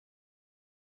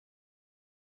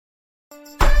Hi,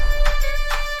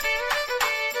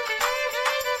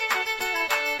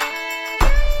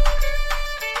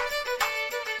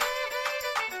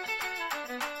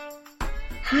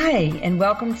 and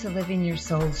welcome to Living Your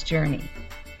Soul's Journey.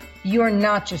 You are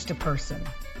not just a person.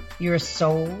 You're a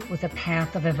soul with a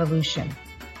path of evolution.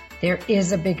 There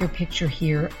is a bigger picture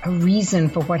here, a reason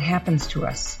for what happens to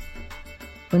us.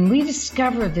 When we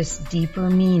discover this deeper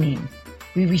meaning,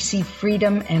 we receive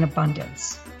freedom and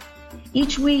abundance.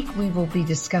 Each week, we will be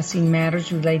discussing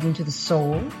matters relating to the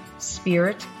soul,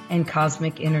 spirit, and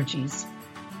cosmic energies.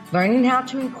 Learning how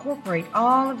to incorporate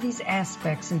all of these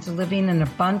aspects into living an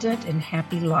abundant and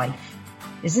happy life.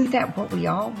 Isn't that what we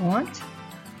all want?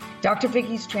 Dr.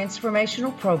 Vicki's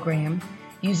transformational program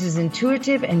uses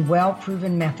intuitive and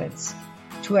well-proven methods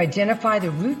to identify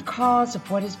the root cause of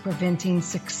what is preventing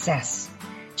success,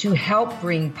 to help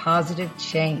bring positive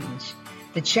change,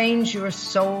 the change your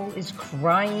soul is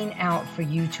crying out for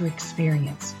you to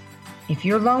experience. If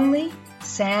you're lonely,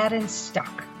 sad, and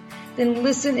stuck, then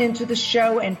listen into the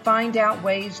show and find out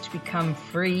ways to become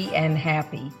free and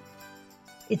happy.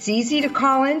 It's easy to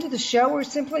call into the show or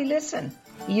simply listen.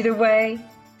 Either way,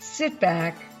 sit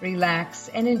back, relax,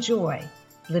 and enjoy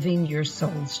living your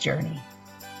soul's journey.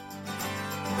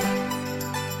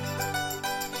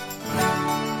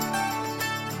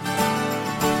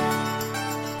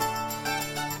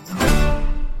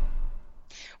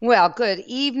 Well, good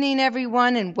evening,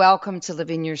 everyone, and welcome to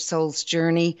Living Your Soul's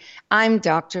Journey. I'm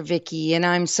Dr. Vicki, and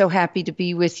I'm so happy to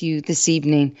be with you this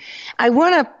evening. I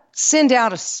want to send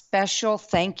out a special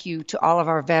thank you to all of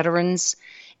our veterans,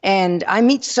 and I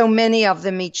meet so many of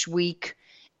them each week.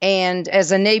 And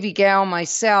as a Navy gal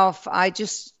myself, I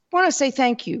just want to say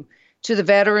thank you to the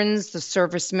veterans, the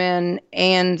servicemen,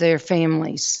 and their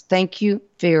families. Thank you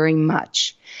very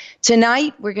much.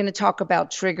 Tonight, we're going to talk about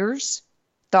triggers,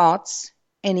 thoughts,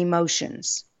 and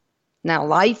emotions. Now,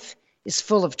 life is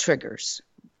full of triggers.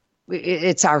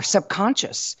 It's our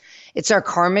subconscious. It's our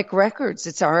karmic records.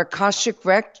 It's our Akashic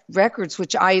records,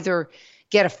 which either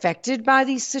get affected by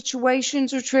these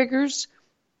situations or triggers,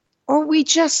 or we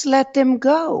just let them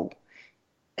go.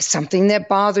 Something that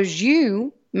bothers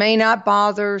you may not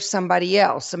bother somebody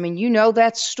else. I mean, you know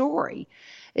that story.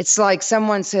 It's like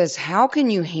someone says, how can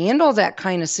you handle that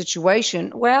kind of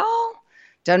situation? Well,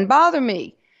 doesn't bother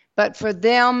me. But for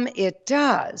them, it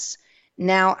does.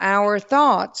 Now, our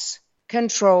thoughts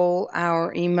control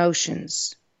our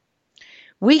emotions.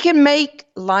 We can make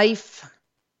life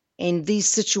in these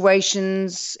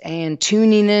situations and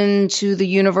tuning into the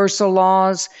universal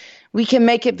laws, we can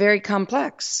make it very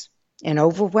complex and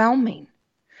overwhelming.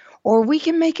 Or we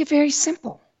can make it very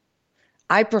simple.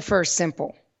 I prefer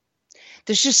simple.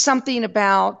 There's just something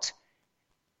about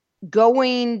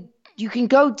you can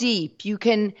go deep. You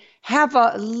can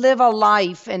live a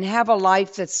life and have a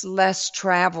life that's less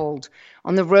traveled,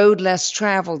 on the road less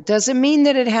traveled. Doesn't mean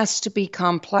that it has to be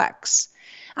complex.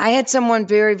 I had someone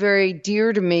very, very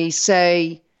dear to me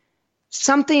say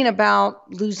something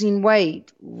about losing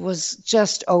weight was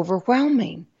just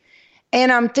overwhelming.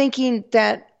 And I'm thinking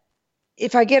that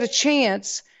if I get a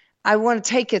chance, I want to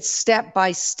take it step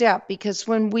by step, because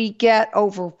when we get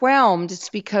overwhelmed, it's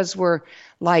because we're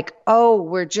like,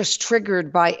 we're just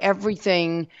triggered by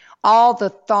everything, all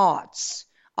the thoughts,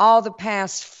 all the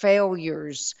past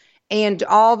failures, and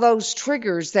all those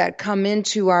triggers that come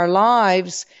into our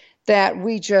lives that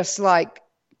we just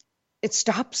it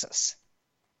stops us.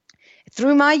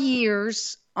 Through my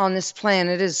years on this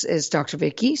planet as Dr.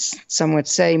 Vicki, some would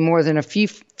say more than a few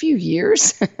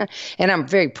years, and I'm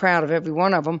very proud of every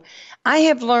one of them, I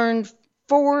have learned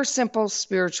 4 simple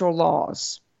spiritual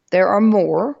laws. There are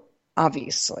more,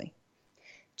 obviously.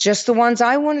 Just the ones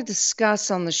I want to discuss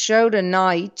on the show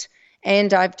tonight,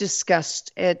 and I've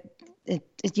discussed at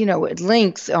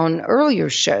length on earlier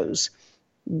shows.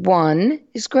 1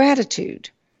 is gratitude.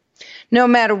 No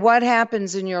matter what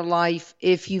happens in your life,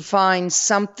 if you find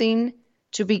something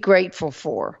to be grateful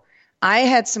for. I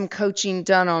had some coaching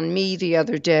done on me the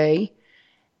other day,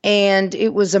 and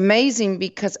it was amazing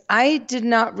because I did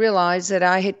not realize that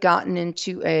I had gotten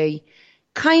into a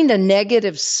kind of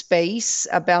negative space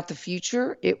about the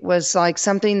future. It was like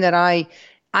something that I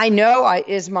know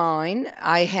is mine.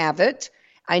 I have it.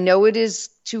 I know it is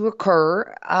to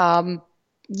occur,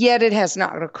 yet it has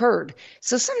not occurred.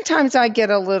 So sometimes I get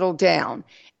a little down.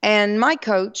 And my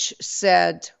coach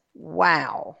said,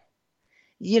 wow.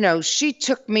 She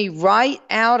took me right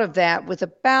out of that with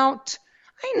about,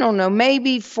 I don't know,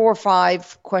 maybe 4 or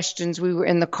 5 questions. We were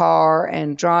in the car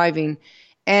and driving.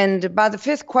 And by the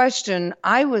 5th question,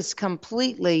 I was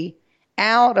completely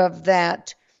out of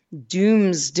that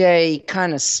doomsday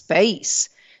kind of space.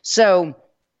 So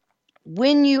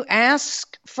When you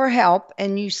ask for help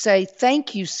and you say,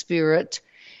 "Thank you, Spirit,"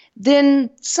 then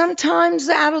sometimes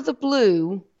out of the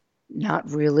blue,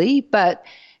 not really, but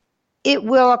it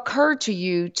will occur to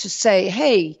you to say,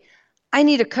 "Hey, I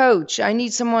need a coach. I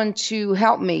need someone to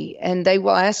help me." And they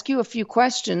will ask you a few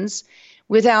questions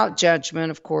without judgment,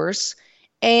 of course.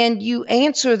 And you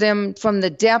answer them from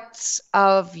the depths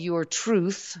of your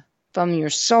truth, from your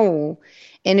soul,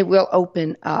 and it will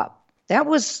open up. That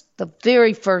was the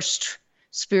very first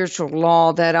spiritual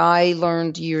law that I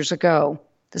learned years ago.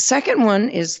 The second one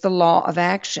is the law of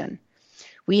action.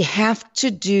 We have to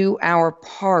do our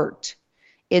part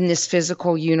in this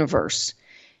physical universe.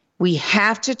 We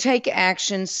have to take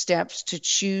action steps to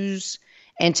choose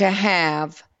and to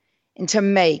have and to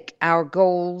make our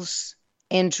goals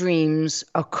and dreams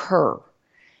occur.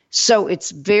 So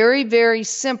it's very, very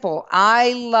simple.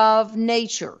 I love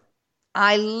nature.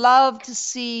 I love to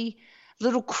see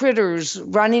little critters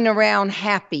running around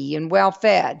happy and well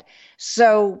fed.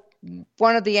 So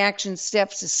one of the action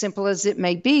steps, as simple as it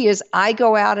may be, is I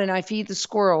go out and I feed the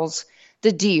squirrels,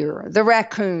 the deer, the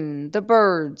raccoon, the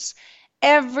birds,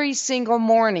 every single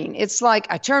morning. It's like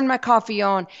I turn my coffee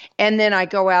on and then I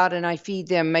go out and I feed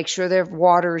them, make sure their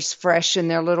water is fresh in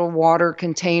their little water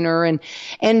container.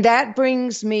 And that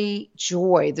brings me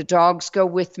joy. The dogs go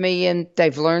with me and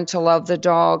they've learned to love the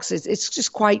dogs. It's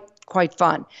just quite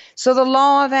fun. So the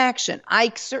law of action,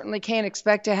 I certainly can't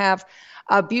expect to have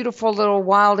beautiful little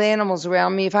wild animals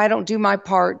around me if I don't do my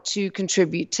part to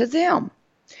contribute to them.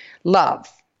 Love,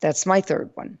 that's my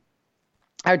third one.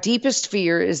 Our deepest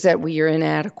fear is that we are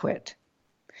inadequate.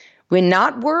 We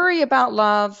not worry about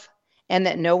love and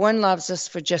that no one loves us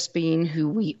for just being who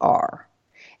we are.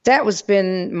 That has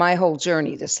been my whole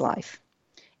journey this life.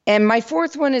 And my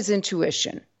fourth one is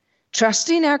intuition,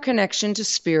 trusting our connection to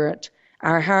spirit,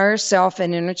 our higher self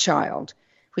and inner child,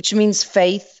 which means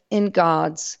faith in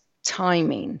God's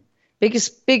timing.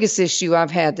 Biggest issue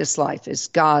I've had this life is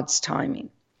God's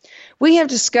timing. We have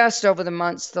discussed over the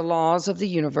months the laws of the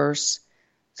universe,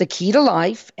 the key to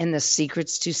life, and the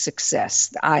secrets to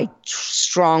success. I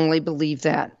strongly believe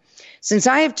that. Since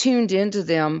I have tuned into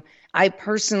them, I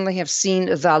personally have seen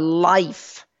the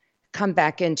life come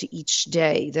back into each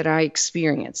day that I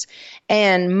experience.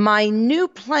 And my new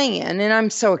plan, and I'm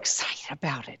so excited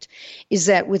about it, is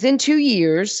that within 2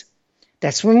 years,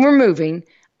 that's when we're moving,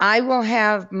 I will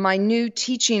have my new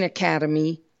teaching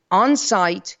academy on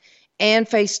site and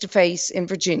face-to-face in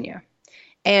Virginia.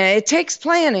 And it takes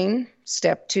planning,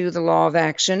 step 2, the law of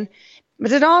action,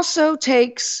 but it also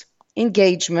takes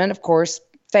engagement, of course,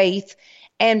 faith,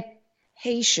 and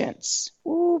patience.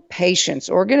 Patience,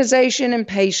 organization and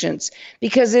patience,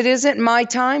 because it isn't my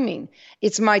timing.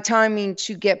 It's my timing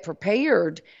to get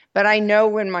prepared, but I know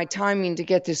when my timing to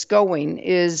get this going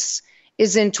is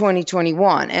in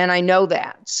 2021, and I know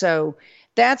that. So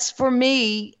that's, for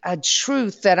me, a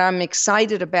truth that I'm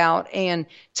excited about, and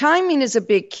timing is a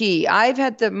big key. I've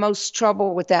had the most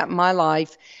trouble with that in my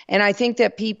life, and I think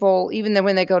that people, even though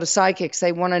when they go to psychics,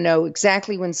 they want to know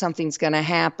exactly when something's going to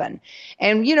happen.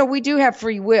 And, we do have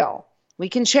free will. We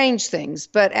can change things,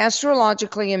 but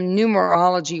astrologically and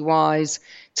numerology-wise,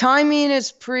 timing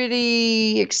is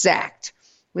pretty exact.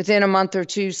 Within a month or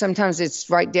two, sometimes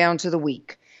it's right down to the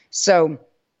week. So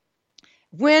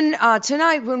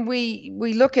tonight, when we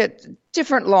look at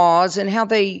different laws and how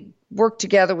they work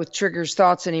together with triggers,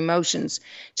 thoughts, and emotions,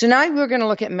 tonight we're going to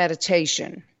look at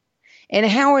meditation and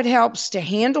how it helps to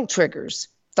handle triggers,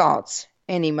 thoughts,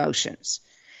 and emotions.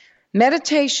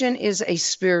 Meditation is a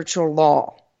spiritual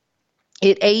law.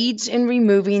 It aids in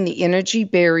removing the energy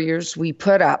barriers we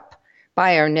put up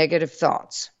by our negative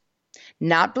thoughts.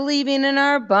 Not believing in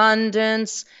our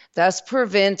abundance, thus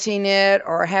preventing it,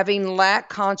 or having lack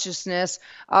consciousness.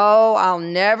 Oh, I'll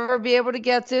never be able to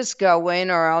get this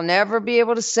going, or I'll never be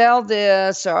able to sell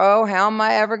this, or oh, how am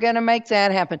I ever going to make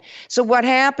that happen? So what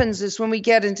happens is when we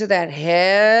get into that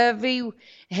heavy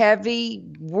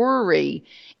worry,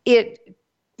 it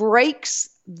breaks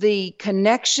the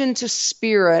connection to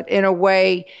spirit in a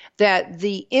way that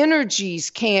the energies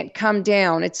can't come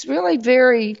down. It's really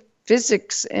very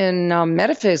physics and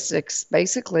metaphysics,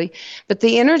 basically, but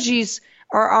the energies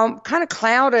are kind of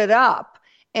clouded up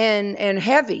and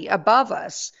heavy above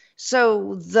us.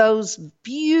 So those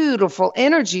beautiful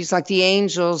energies like the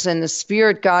angels and the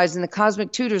spirit guides and the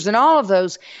cosmic tutors and all of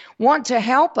those want to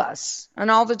help us on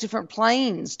all the different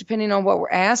planes, depending on what we're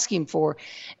asking for.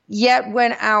 Yet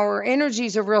when our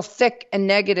energies are real thick and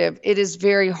negative, it is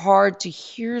very hard to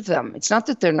hear them. It's not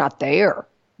that they're not there.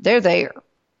 They're there.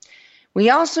 We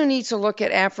also need to look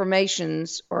at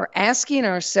affirmations or asking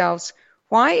ourselves,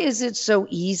 why is it so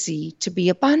easy to be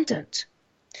abundant?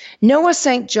 Noah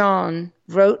St. John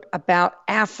wrote about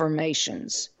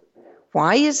affirmations.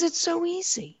 Why is it so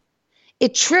easy?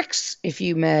 It tricks, if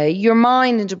you may, your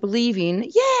mind into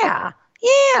believing, yeah.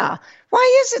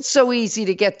 Why is it so easy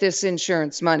to get this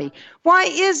insurance money? Why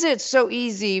is it so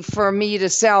easy for me to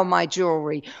sell my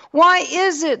jewelry? Why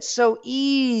is it so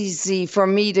easy for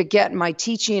me to get my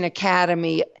teaching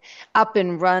academy up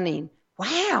and running?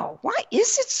 Wow, why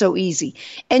is it so easy?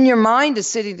 And your mind is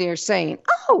sitting there saying,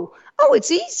 oh,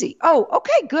 it's easy. Oh,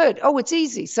 okay, good. Oh, it's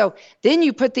easy. So then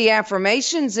you put the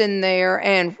affirmations in there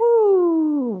and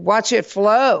whoo, watch it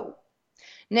flow.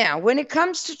 Now, when it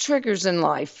comes to triggers in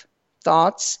life,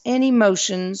 thoughts and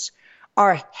emotions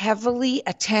are heavily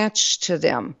attached to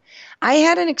them. I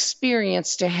had an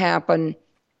experience to happen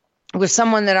with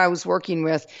someone that I was working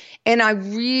with, and I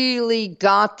really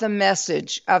got the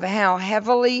message of how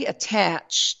heavily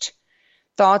attached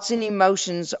thoughts and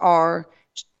emotions are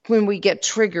when we get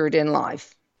triggered in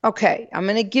life. Okay, I'm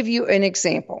going to give you an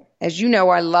example. As you know,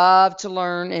 I love to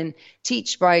learn and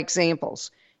teach by examples.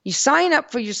 You sign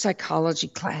up for your psychology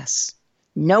class,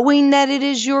 knowing that it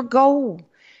is your goal,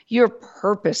 your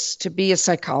purpose to be a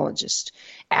psychologist.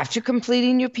 After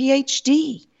completing your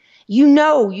PhD,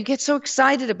 you get so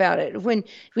excited about it. When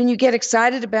you get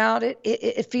excited about it,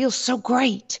 it feels so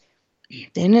great.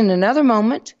 Then in another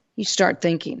moment, you start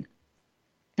thinking,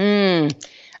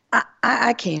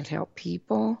 I can't help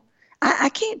people. I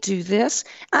can't do this.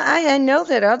 I know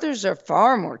that others are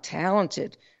far more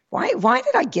talented. Why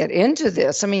did I get into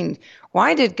this? I mean,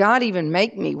 why did God even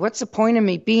make me? What's the point of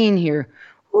me being here?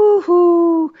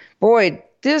 Woohoo! Boy,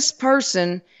 this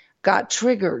person got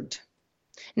triggered.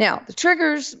 Now, the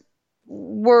triggers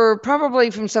were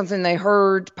probably from something they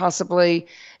heard, possibly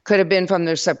could have been from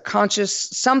their subconscious,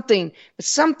 something, but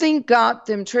something got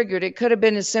them triggered. It could have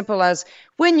been as simple as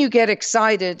when you get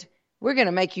excited, we're going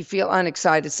to make you feel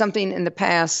unexcited. Something in the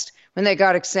past, when they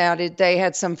got excited, they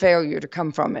had some failure to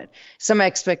come from it, some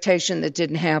expectation that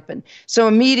didn't happen. So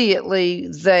immediately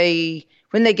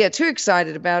when they get too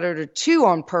excited about it or too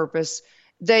on purpose,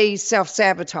 they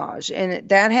self-sabotage. And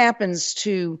that happens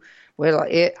to, well,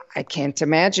 I can't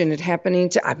imagine it happening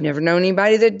to, I've never known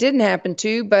anybody that didn't happen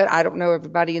to, but I don't know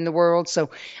everybody in the world. So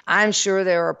I'm sure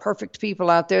there are perfect people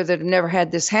out there that have never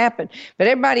had this happen. But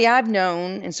everybody I've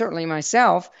known, and certainly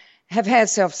myself, have had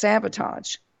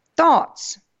self-sabotage.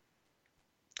 Thoughts.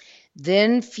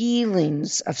 Then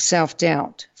feelings of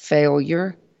self-doubt,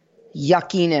 failure,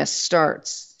 yuckiness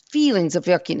starts. Feelings of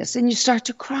yuckiness. And you start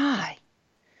to cry.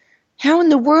 How in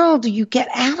the world do you get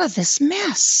out of this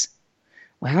mess?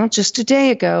 Well, just a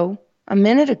day ago, a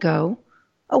minute ago,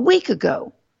 a week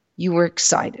ago, you were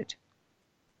excited.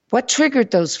 What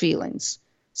triggered those feelings?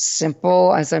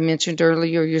 Simple, as I mentioned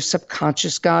earlier, your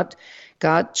subconscious got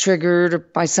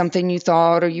triggered by something you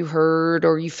thought or you heard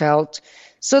or you felt.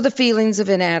 So the feelings of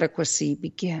inadequacy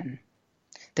begin.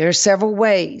 There are several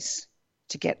ways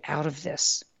to get out of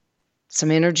this. Some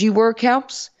energy work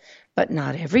helps, but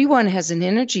not everyone has an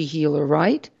energy healer,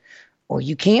 right? Or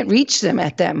you can't reach them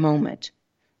at that moment.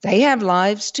 They have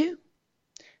lives too.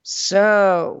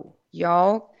 So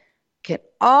y'all can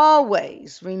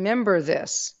always remember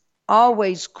this.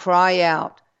 Always cry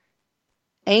out,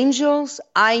 angels,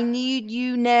 I need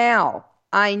you now.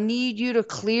 I need you to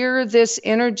clear this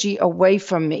energy away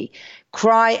from me.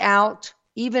 Cry out,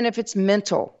 even if it's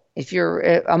mental. If you're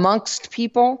amongst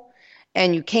people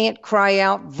and you can't cry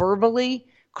out verbally,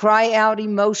 cry out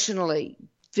emotionally.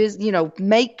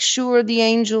 Make sure the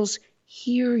angels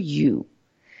hear you.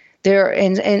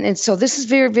 And so this is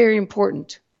very, very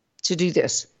important to do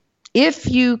this. If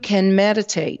you can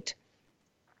meditate,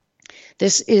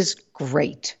 this is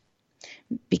great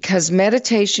because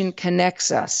meditation connects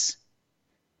us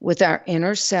with our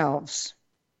inner selves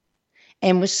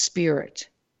and with spirit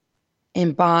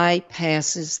and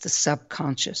bypasses the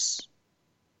subconscious.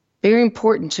 Very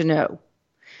important to know.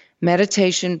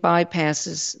 Meditation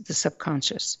bypasses the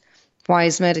subconscious. Why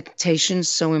is meditation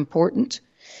so important?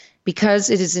 Because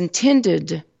it is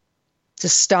intended to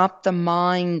stop the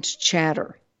mind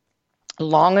chatter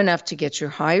long enough to get your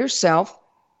higher self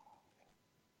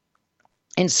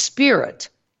and spirit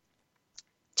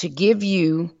to give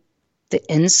you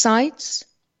the insights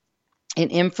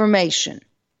and information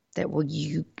that will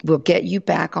get you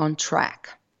back on track.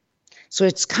 So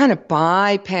it's kind of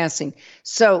bypassing.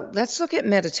 So let's look at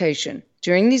meditation.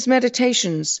 During these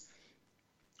meditations,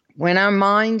 when our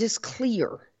mind is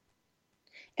clear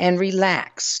and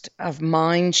relaxed of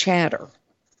mind chatter,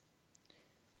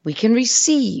 we can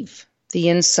receive the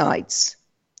insights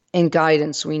and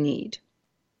guidance we need.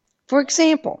 For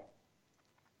example,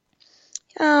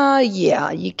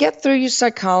 Yeah, you get through your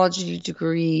psychology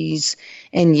degrees,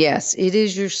 and yes, it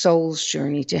is your soul's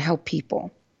journey to help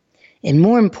people. And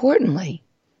more importantly,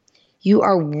 you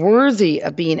are worthy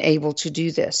of being able to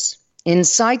do this.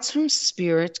 Insights from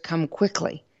spirit come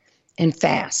quickly and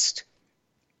fast.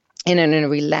 And in a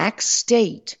relaxed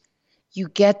state, you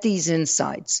get these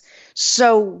insights.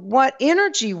 So, what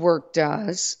energy work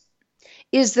does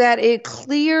is that it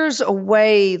clears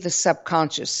away the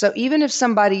subconscious. So, even if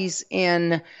somebody's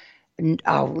in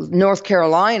North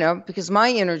Carolina, because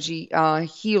my energy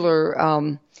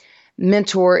healer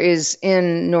mentor is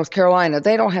in North Carolina,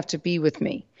 they don't have to be with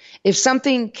me. If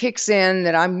something kicks in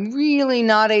that I'm really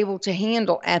not able to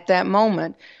handle at that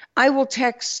moment, I will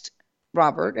text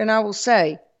Robert and I will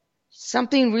say,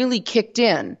 something really kicked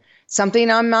in, something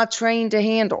I'm not trained to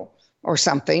handle, or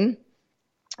something.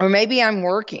 Or maybe I'm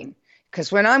working.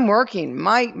 Because when I'm working,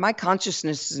 my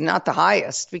consciousness is not the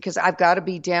highest because I've got to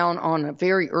be down on a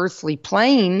very earthly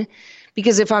plane.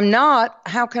 Because if I'm not,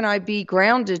 how can I be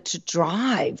grounded to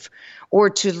drive or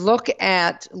to look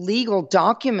at legal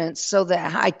documents so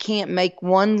that I can't make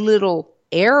one little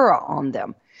error on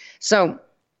them? So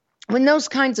when those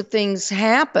kinds of things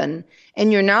happen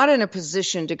and you're not in a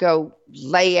position to go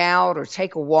lay out or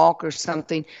take a walk or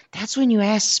something, that's when you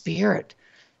ask spirit,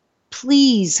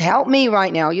 please help me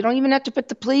right now. You don't even have to put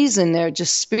the please in there.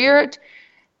 Just spirit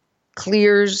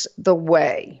clears the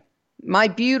way. My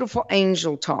beautiful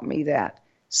angel taught me that.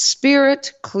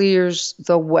 Spirit clears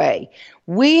the way.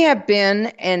 We have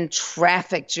been in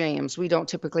traffic jams. We don't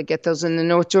typically get those in the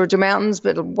North Georgia mountains,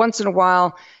 but once in a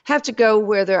while have to go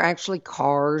where there are actually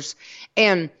cars.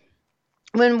 And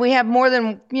when we have more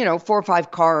than, 4 or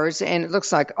 5 cars and it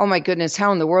looks like, oh my goodness,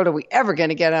 how in the world are we ever going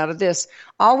to get out of this?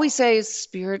 All we say is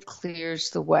spirit clears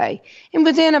the way. And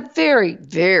within a very,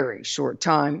 very short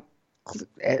time,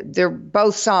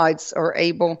 both sides are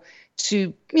able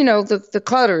to, the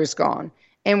clutter is gone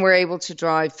and we're able to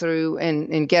drive through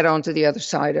and get onto the other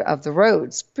side of the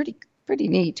roads. Pretty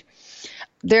neat.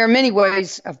 There are many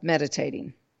ways of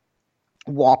meditating.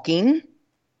 Walking,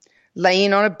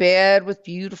 laying on a bed with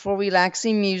beautiful,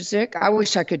 relaxing music. I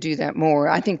wish I could do that more.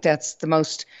 I think that's the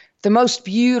most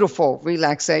beautiful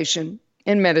relaxation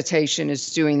in meditation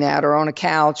is doing that, or on a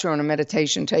couch or on a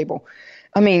meditation table.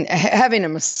 I mean, having a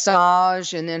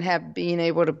massage and then being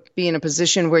able to be in a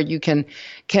position where you can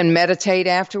meditate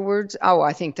afterwards. Oh,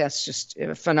 I think that's just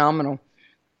phenomenal.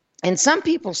 And some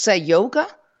people say yoga,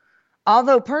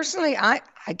 although personally, I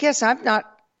guess I've not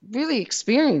really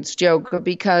experienced yoga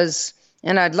because,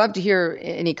 and I'd love to hear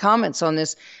any comments on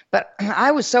this, but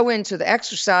I was so into the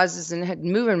exercises and had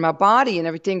moving my body and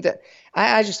everything that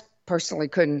I just personally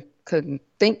couldn't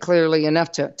think clearly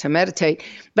enough to meditate.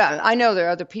 But I know there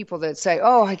are other people that say,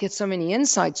 oh, I get so many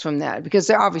insights from that because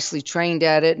they're obviously trained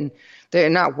at it and they're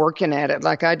not working at it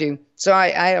like I do. So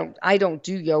I don't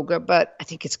do yoga, but I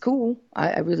think it's cool.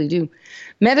 I really do.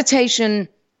 Meditation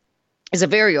is a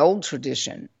very old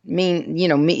tradition.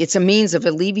 It's a means of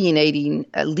alleviating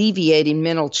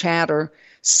mental chatter,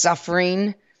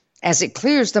 suffering, as it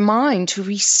clears the mind to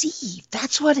receive.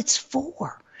 That's what it's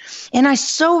for. And I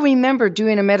so remember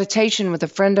doing a meditation with a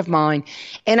friend of mine,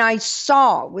 and I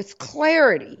saw with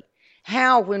clarity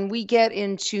how when we get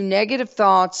into negative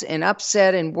thoughts and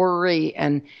upset and worry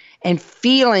and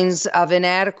feelings of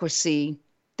inadequacy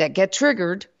that get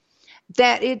triggered,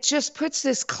 that it just puts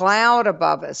this cloud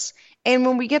above us. And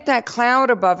when we get that cloud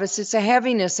above us, it's a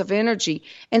heaviness of energy.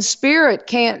 And spirit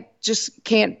can't,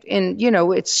 and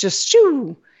it's just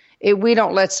shoo. We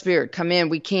don't let spirit come in.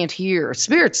 We can't hear.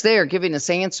 Spirit's there giving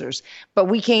us answers, but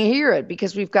we can't hear it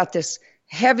because we've got this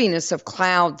heaviness of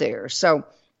cloud there. So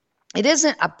it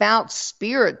isn't about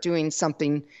spirit doing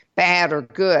something bad or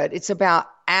good. It's about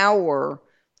our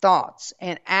thoughts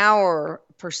and our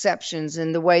perceptions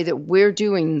and the way that we're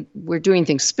doing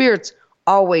things. Spirit's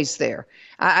always there.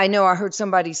 I know I heard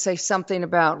somebody say something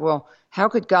about, well, how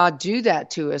could God do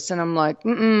that to us? And I'm like,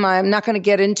 I'm not going to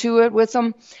get into it with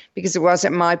them because it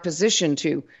wasn't my position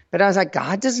to. But I was like,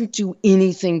 God doesn't do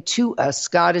anything to us.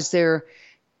 God is there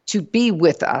to be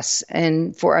with us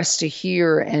and for us to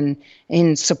hear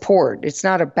and support. It's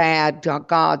not a bad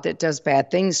God that does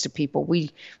bad things to people.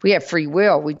 We have free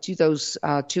will. We do those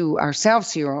to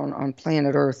ourselves here on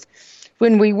planet Earth.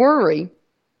 When we worry,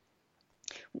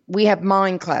 we have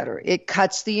mind clutter. It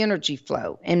cuts the energy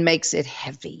flow and makes it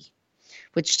heavy,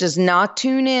 which does not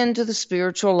tune in to the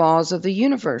spiritual laws of the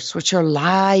universe, which are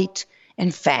light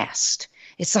and fast.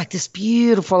 It's like this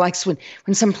beautiful, like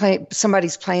when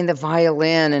somebody's playing the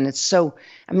violin, and it's so,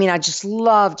 I just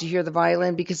love to hear the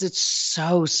violin because it's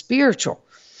so spiritual.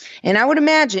 And I would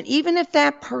imagine, even if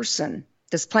that person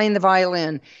that's playing the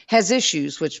violin has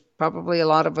issues, which probably a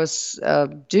lot of us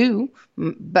do,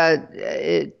 but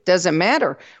it doesn't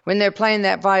matter. When they're playing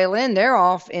that violin, they're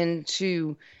off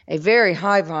into a very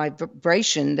high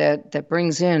vibration that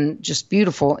brings in just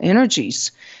beautiful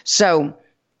energies. So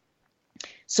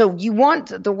you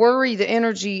want the worry, the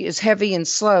energy is heavy and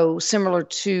slow, similar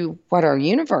to what our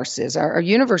universe is. Our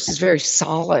universe is very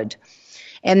solid.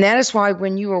 And that is why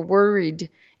when you are worried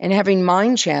and having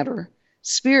mind chatter,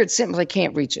 spirit simply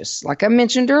can't reach us, like I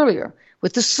mentioned earlier,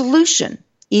 with the solution,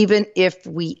 even if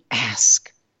we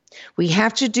ask. We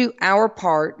have to do our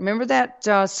part. Remember that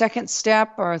second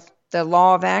step, or the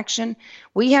law of action?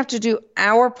 We have to do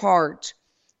our part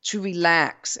to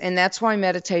relax. And that's why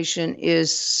meditation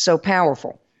is so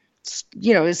powerful.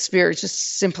 Spirit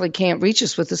just simply can't reach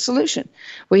us with the solution.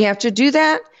 We have to do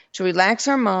that to relax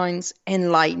our minds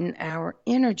and lighten our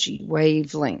energy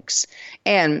wavelengths.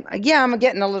 And yeah, I'm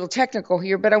getting a little technical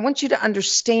here, but I want you to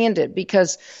understand it,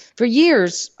 because for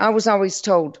years I was always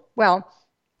told, well,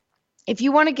 if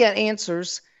you want to get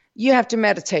answers, you have to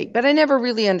meditate. But I never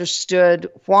really understood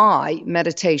why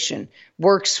meditation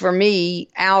works for me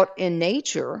out in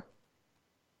nature.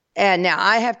 And now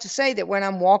I have to say that when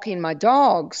I'm walking my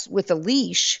dogs with a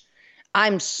leash,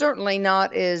 I'm certainly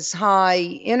not as high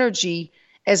energy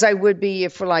as I would be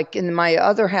if, like in my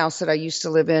other house that I used to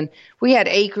live in, we had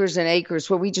acres and acres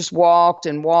where we just walked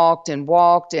and walked and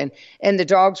walked, and the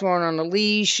dogs weren't on a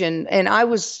leash, and I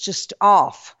was just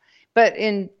off. But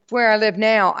in where I live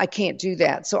now, I can't do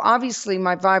that. So obviously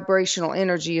my vibrational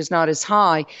energy is not as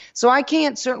high. So I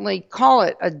can't certainly call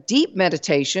it a deep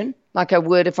meditation like I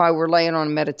would if I were laying on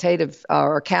a meditative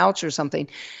or a couch or something.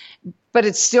 But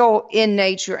it's still in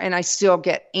nature, and I still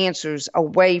get answers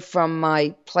away from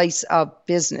my place of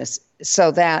business,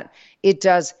 so that it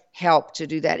does help to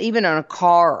do that. Even in a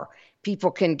car, people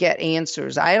can get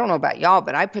answers. I don't know about y'all,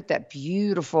 but I put that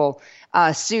beautiful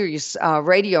Sirius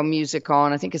radio music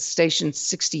on. I think it's station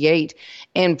 68.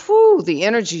 And whoo, the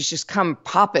energies just come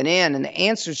popping in, and the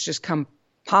answers just come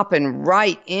popping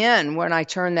right in when I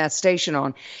turn that station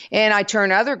on. And I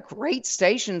turn other great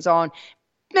stations on.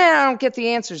 Man, I don't get the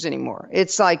answers anymore.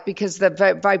 It's like, because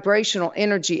the vibrational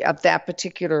energy of that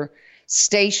particular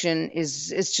station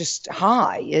is just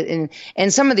high.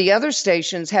 And some of the other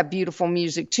stations have beautiful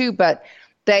music too, but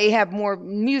they have more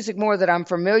music that I'm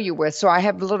familiar with. So I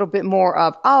have a little bit more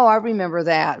of, oh, I remember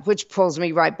that, which pulls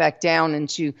me right back down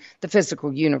into the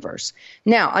physical universe.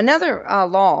 Now, another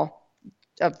law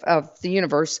of the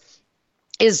universe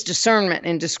is discernment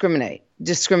and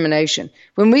discrimination.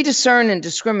 When we discern and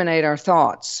discriminate our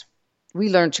thoughts, we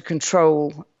learn to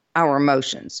control our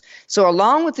emotions. So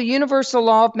along with the universal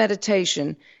law of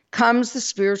meditation comes the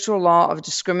spiritual law of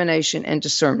discrimination and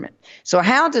discernment. So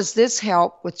how does this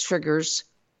help with triggers,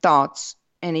 thoughts,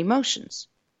 and emotions?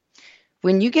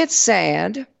 When you get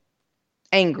sad,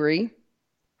 angry,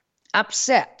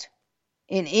 upset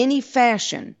in any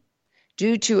fashion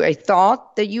due to a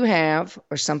thought that you have,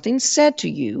 or something said to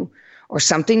you, or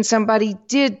something somebody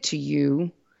did to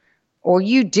you, or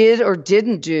you did or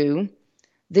didn't do,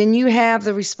 then you have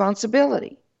the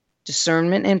responsibility,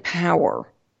 discernment, and power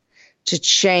to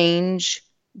change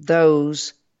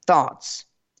those thoughts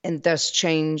and thus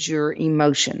change your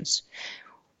emotions.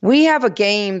 We have a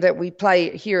game that we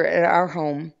play here at our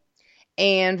home,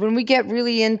 and when we get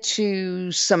really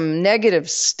into some negative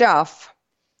stuff,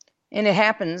 and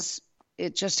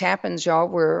it just happens, y'all,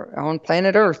 we're on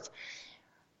planet Earth.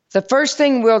 The first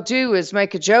thing we'll do is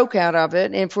make a joke out of it.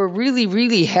 And if we're really,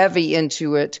 really heavy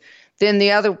into it, then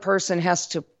the other person has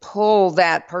to pull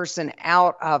that person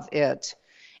out of it.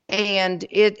 And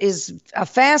it is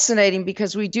fascinating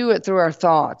because we do it through our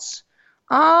thoughts.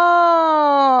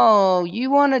 Oh, you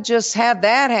want to just have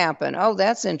that happen? Oh,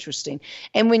 that's interesting.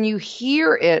 And when you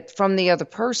hear it from the other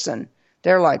person,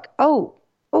 they're like, oh,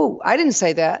 I didn't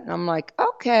say that. And I'm like,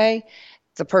 okay.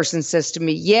 The person says to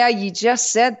me, yeah, you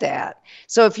just said that.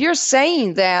 So if you're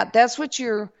saying that, that's what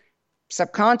your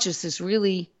subconscious is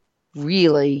really,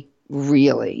 really,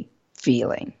 really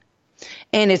feeling.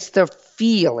 And it's the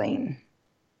feeling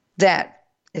that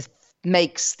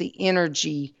makes the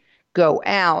energy go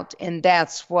out. And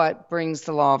that's what brings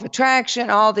the law of attraction,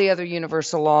 all the other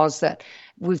universal laws that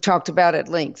we've talked about at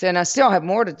length. And I still have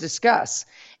more to discuss.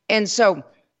 And so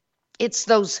it's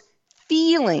those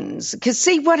feelings, because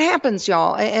see what happens,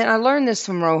 y'all, and I learned this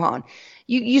from Rohan.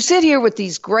 You sit here with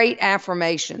these great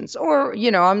affirmations, or,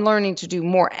 I'm learning to do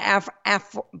more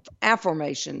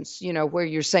affirmations, where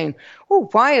you're saying, oh,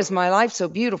 why is my life so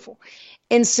beautiful?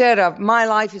 instead of my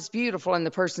life is beautiful and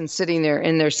the person sitting there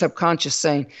in their subconscious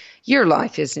saying, your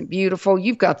life isn't beautiful.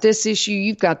 You've got this issue.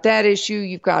 You've got that issue.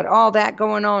 You've got all that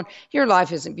going on. Your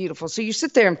life isn't beautiful. So you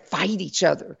sit there and fight each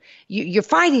other. You're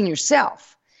fighting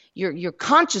yourself. Your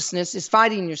consciousness is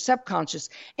fighting your subconscious,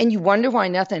 and you wonder why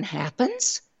nothing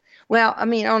happens. Well, I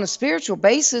mean, on a spiritual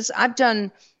basis, I've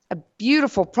done a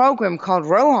beautiful program called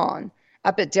Rohan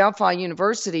up at Delphi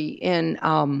University in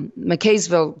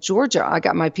McKaysville, Georgia. I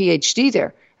got my PhD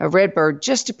there. A red bird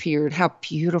just appeared. How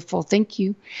beautiful. Thank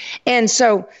you. And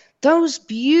so those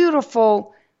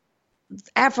beautiful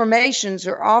affirmations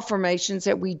or affirmations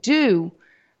that we do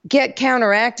get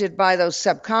counteracted by those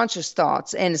subconscious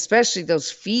thoughts and especially those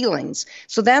feelings.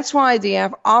 So that's why the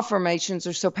affirmations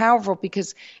are so powerful,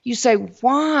 because you say,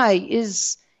 why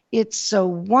is it so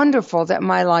wonderful that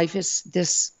my life is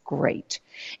this great?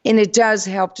 And it does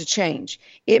help to change.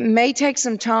 It may take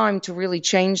some time to really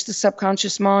change the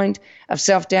subconscious mind of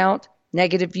self-doubt,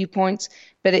 negative viewpoints,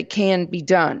 but it can be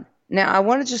done. Now, I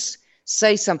want to just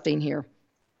say something here.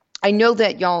 I know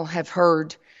that y'all have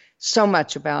heard so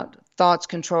much about thoughts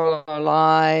control our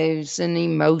lives and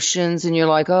emotions, and you're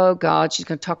like, oh God, she's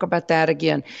going to talk about that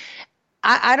again.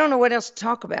 I don't know what else to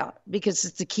talk about, because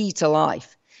it's the key to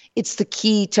life. It's the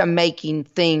key to making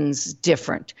things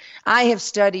different. I have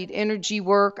studied energy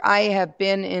work. I have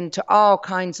been into all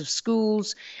kinds of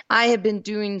schools. I have been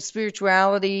doing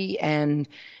spirituality, and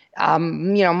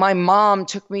my mom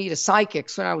took me to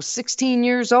psychics when I was 16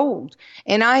 years old,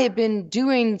 and I have been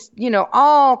doing,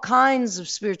 all kinds of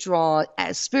spiritual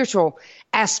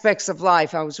aspects of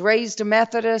life. I was raised a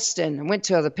Methodist and I went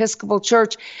to an Episcopal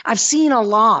church. I've seen a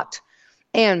lot,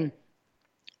 and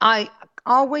I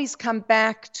always come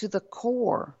back to the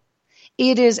core.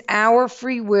 It is our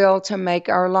free will to make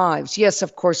our lives. Yes,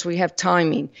 of course, we have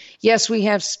timing. Yes, we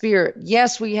have spirit.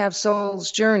 Yes, we have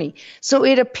soul's journey. So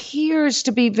it appears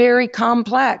to be very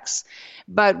complex,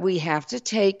 but we have to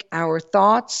take our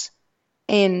thoughts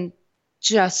and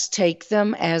just take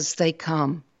them as they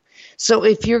come. So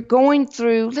if you're going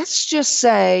through, let's just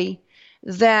say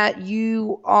that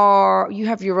you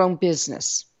have your own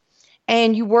business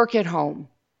and you work at home.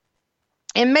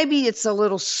 And maybe it's a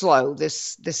little slow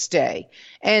this day.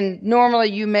 And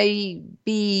normally you may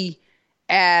be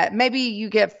maybe you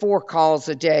get 4 calls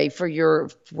a day for your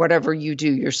whatever you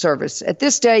do, your service. At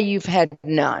this day, you've had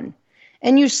none.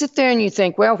 And you sit there and you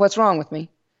think, well, what's wrong with me?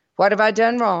 What have I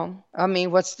done wrong? I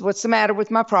mean, what's the matter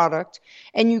with my product?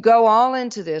 And you go all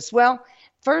into this. Well,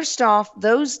 first off,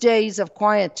 those days of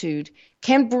quietude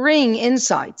can bring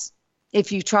insights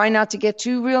if you try not to get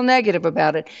too real negative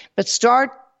about it, but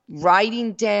start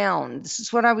writing down. This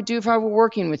is what I would do if I were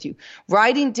working with you.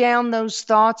 Writing down those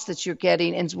thoughts that you're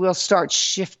getting, and we'll start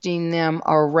shifting them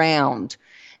around.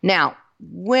 Now,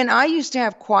 when I used to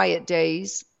have quiet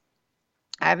days,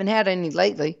 I haven't had any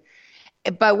lately,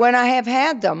 but when I have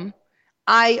had them,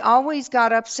 I always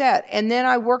got upset. And then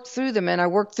I worked through them and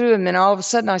all of a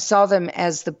sudden I saw them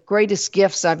as the greatest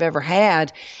gifts I've ever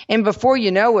had. And before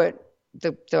you know it,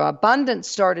 the abundance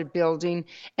started building.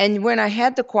 And when I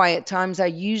had the quiet times, I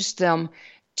used them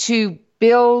to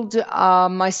build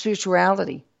my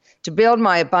spirituality, to build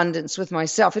my abundance with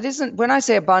myself. It isn't, when I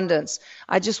say abundance,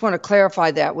 I just want to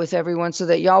clarify that with everyone so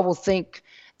that y'all will think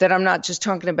that I'm not just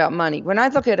talking about money. When I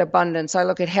look at abundance, I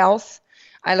look at health,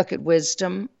 I look at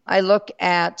wisdom, I look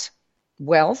at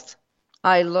wealth,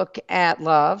 I look at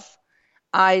love,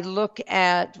 I look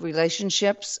at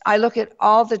relationships. I look at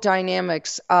all the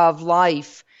dynamics of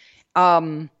life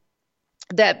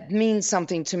that means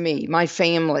something to me, my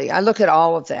family. I look at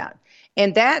all of that.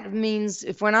 And that means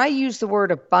when I use the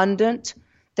word abundant,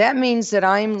 that means that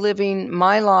I'm living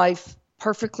my life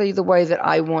perfectly the way that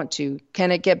I want to.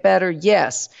 Can it get better?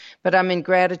 Yes. But I'm in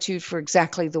gratitude for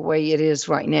exactly the way it is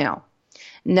right now.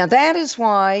 Now, that is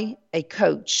why a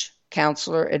coach,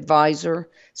 counselor, advisor,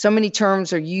 so many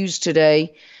terms are used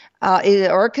today,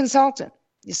 or a consultant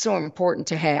is so important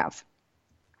to have.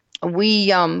 We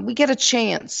get a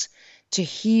chance to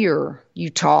hear you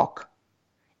talk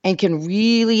and can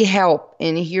really help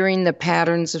in hearing the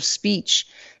patterns of speech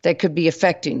that could be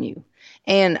affecting you.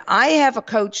 And I have a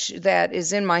coach that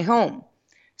is in my home.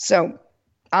 So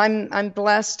I'm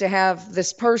blessed to have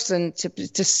this person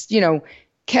to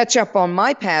catch up on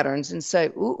my patterns and say,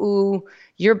 ooh,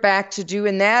 you're back to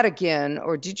doing that again.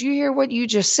 Or did you hear what you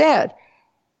just said?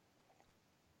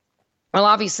 Well,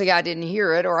 obviously I didn't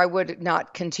hear it, or I would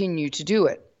not continue to do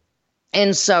it.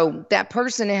 And so that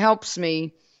person helps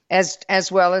me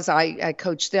as well as I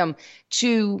coach them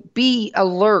to be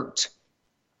alert.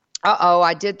 Uh-oh,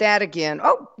 I did that again.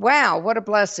 Oh, wow, what a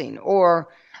blessing. Or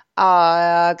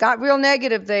got real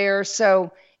negative there.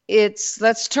 So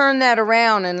let's turn that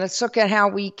around and let's look at how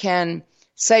we can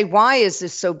say, why is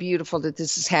this so beautiful that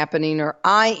this is happening? Or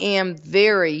I am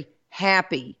very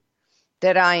happy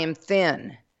that I am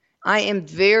thin. I am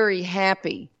very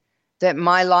happy that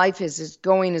my life is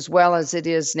going as well as it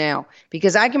is now.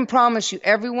 Because I can promise you,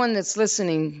 everyone that's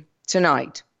listening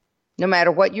tonight, no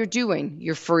matter what you're doing,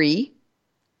 you're free.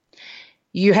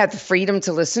 You have the freedom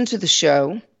to listen to the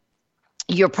show.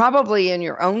 You're probably in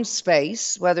your own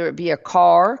space, whether it be a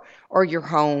car or your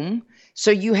home. So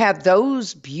you have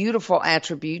those beautiful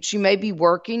attributes. You may be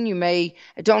working. I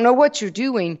don't know what you're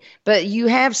doing, but you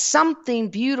have something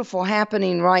beautiful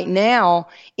happening right now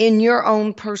in your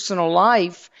own personal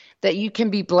life that you can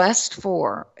be blessed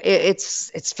for.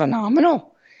 It's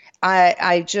phenomenal. And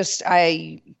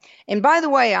by the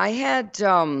way, I had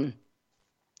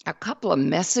a couple of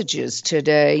messages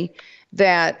today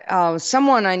that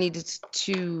someone I needed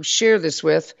to share this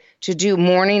with, to do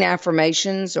morning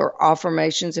affirmations or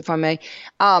affirmations, if I may.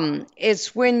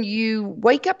 It's when you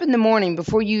wake up in the morning,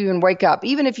 before you even wake up,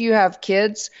 even if you have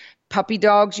kids, puppy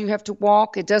dogs you have to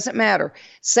walk, it doesn't matter.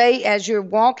 Say as you're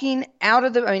walking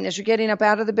as you're getting up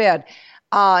out of the bed,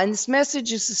 and this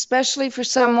message is especially for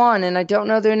someone, and I don't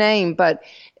know their name, but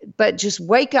just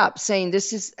wake up saying,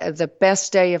 this is the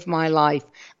best day of my life.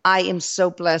 I am so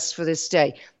blessed for this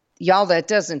day. Y'all, that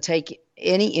doesn't take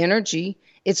any energy.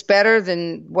 It's better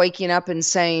than waking up and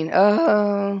saying,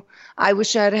 oh, I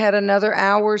wish I'd had another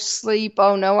hour's sleep.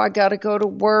 Oh, no, I got to go to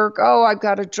work. Oh, I've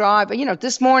got to drive.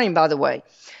 This morning, by the way,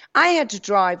 I had to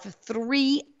drive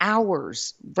 3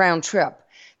 hours round trip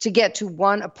to get to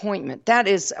one appointment. That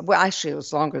is, well, actually, it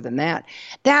was longer than that.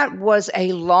 That was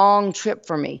a long trip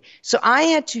for me. So I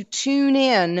had to tune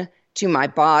in to my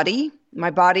body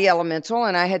elemental,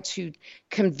 and I had to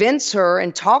convince her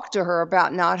and talk to her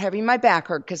about not having my back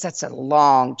hurt, because that's a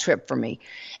long trip for me.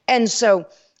 And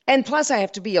plus I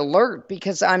have to be alert,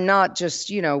 because I'm not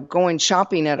just, going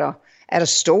shopping at a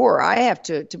store. I have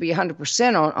to be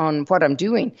 100% on what I'm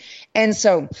doing. And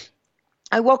so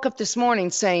I woke up this morning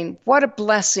saying, what a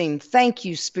blessing. Thank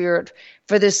you, Spirit,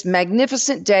 for this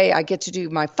magnificent day. I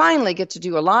finally get to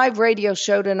do a live radio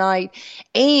show tonight,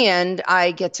 and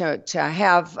I get to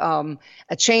have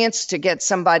a chance to get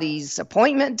somebody's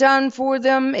appointment done for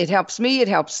them. It helps me. It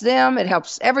helps them. It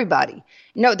helps everybody.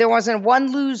 No, there wasn't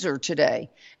one loser today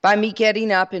by me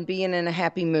getting up and being in a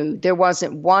happy mood. There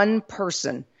wasn't one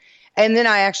person. And then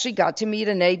I actually got to meet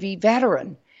a Navy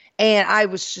veteran. And I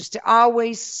was just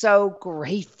always so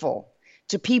grateful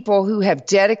to people who have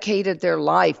dedicated their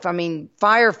life. I mean,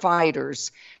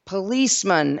 firefighters,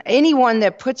 policemen, anyone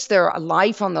that puts their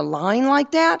life on the line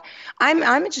like that.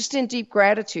 I'm just in deep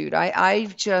gratitude. I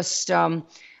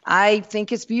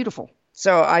think it's beautiful.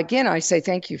 So again, I say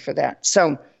thank you for that.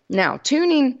 So now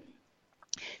tuning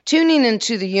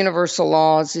into the universal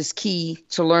laws is key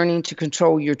to learning to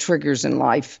control your triggers in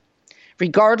life,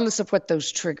 regardless of what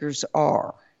those triggers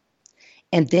are.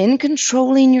 And then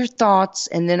controlling your thoughts.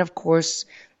 And then, of course,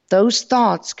 those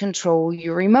thoughts control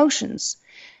your emotions.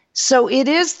 So it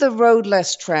is the road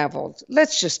less traveled.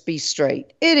 Let's just be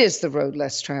straight. It is the road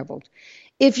less traveled.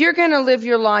 If you're going to live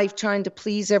your life trying to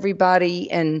please everybody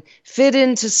and fit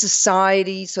into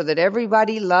society so that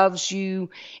everybody loves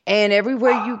you, and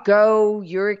everywhere you go,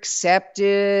 you're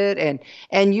accepted,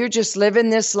 and you're just living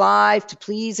this life to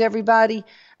please everybody,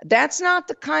 that's not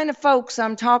the kind of folks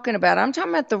I'm talking about. I'm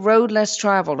talking about the road less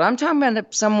traveled. I'm talking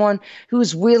about someone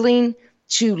who's willing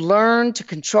to learn to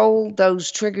control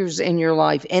those triggers in your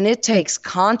life. And it takes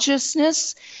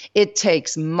consciousness, it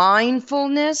takes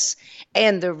mindfulness,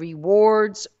 and the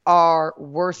rewards are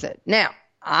worth it. Now,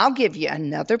 I'll give you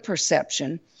another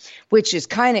perception, which is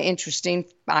kind of interesting.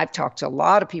 I've talked to a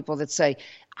lot of people that say,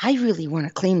 I really want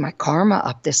to clean my karma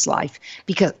up this life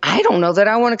because I don't know that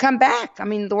I want to come back. I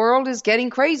mean, the world is getting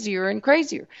crazier and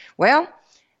crazier. Well,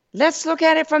 let's look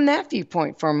at it from that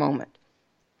viewpoint for a moment.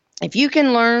 If you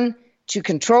can learn to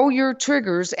control your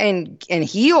triggers and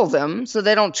heal them so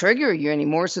they don't trigger you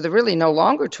anymore, so they're really no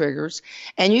longer triggers,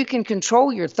 and you can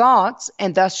control your thoughts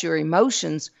and thus your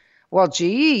emotions, well,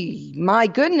 gee, my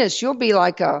goodness, you'll be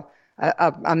like a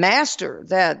master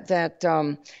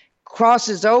that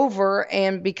crosses over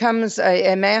and becomes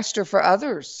a master for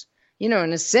others,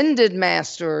 an ascended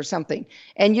master or something.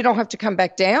 And you don't have to come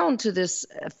back down to this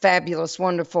fabulous,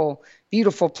 wonderful,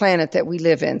 beautiful planet that we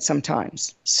live in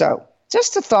sometimes. So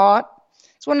just a thought.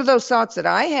 It's one of those thoughts that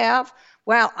I have.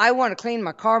 Well, I want to clean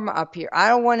my karma up here. I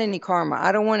don't want any karma.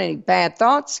 I don't want any bad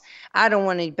thoughts. I don't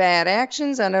want any bad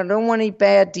actions. And I don't want any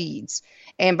bad deeds.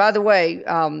 And by the way,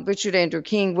 Richard Andrew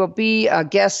King will be a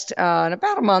guest in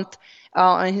about a month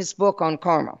on his book on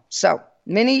karma. So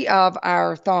many of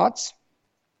our thoughts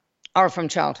are from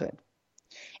childhood,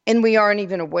 and we aren't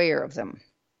even aware of them.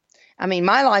 I mean,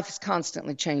 my life is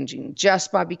constantly changing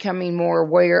just by becoming more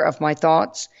aware of my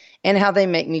thoughts and how they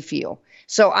make me feel.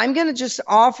 So I'm going to just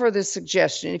offer this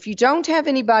suggestion. If you don't have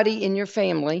anybody in your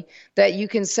family that you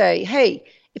can say, hey,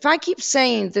 if I keep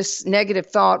saying this negative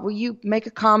thought, will you make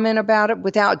a comment about it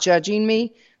without judging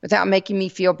me, without making me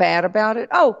feel bad about it?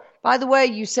 Oh, by the way,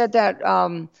 you said that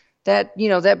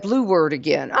blue word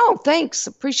again. Oh, thanks.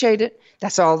 Appreciate it.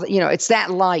 That's all, it's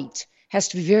that light. Has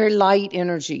to be very light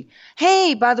energy.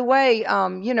 Hey, by the way,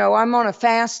 I'm on a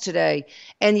fast today,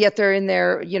 and yet they're in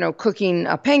there, cooking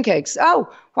pancakes. Oh,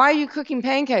 why are you cooking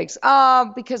pancakes?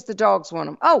 Because the dogs want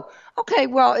them. Oh, okay.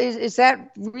 Well, is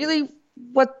that really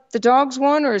what the dogs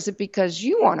want, or is it because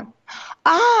you want them?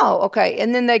 Oh, okay.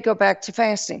 And then they go back to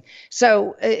fasting.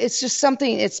 So it's just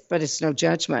something. But it's no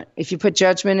judgment. If you put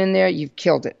judgment in there, you've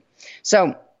killed it.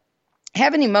 So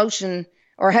having emotion.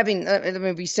 Or let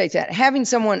me restate that, having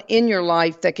someone in your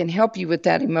life that can help you with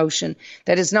that emotion,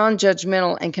 that is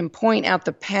non-judgmental and can point out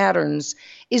the patterns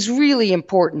is really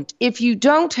important. If you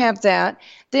don't have that,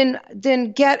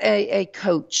 then get a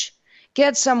coach.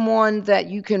 Get someone that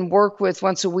you can work with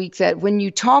once a week that when you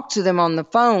talk to them on the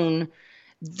phone,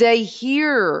 they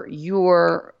hear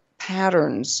your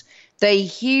patterns. They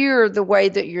hear the way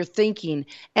that you're thinking,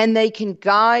 and they can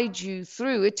guide you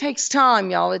through. It takes time,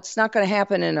 y'all. It's not going to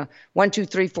happen in a 1, 2,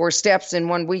 3, 4 steps. In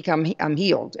 1 week, I'm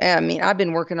healed. I mean, I've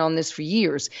been working on this for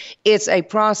years. It's a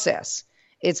process.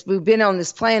 We've been on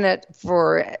this planet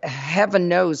for heaven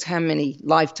knows how many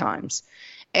lifetimes.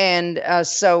 And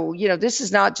so, this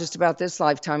is not just about this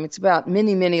lifetime. It's about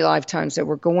many, many lifetimes that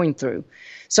we're going through.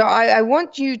 So I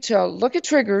want you to look at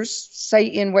triggers, say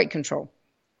in weight control.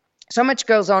 So much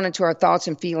goes on into our thoughts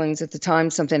and feelings at the time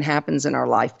something happens in our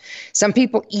life. Some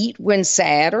people eat when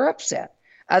sad or upset.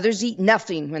 Others eat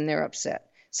nothing when they're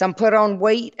upset. Some put on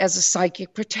weight as a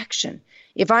psychic protection.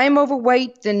 If I am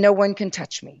overweight, then no one can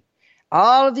touch me.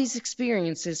 All of these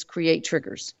experiences create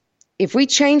triggers. If we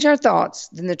change our thoughts,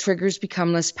 then the triggers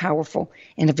become less powerful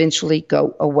and eventually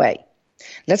go away.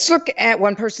 Let's look at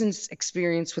one person's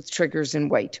experience with triggers and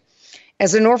weight.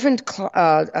 As an orphaned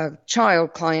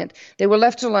child client, they were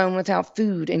left alone without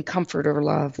food and comfort or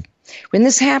love. When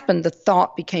this happened, the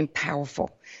thought became powerful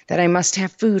that I must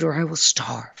have food or I will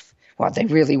starve. Well, they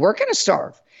really were going to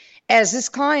starve. As this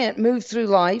client moved through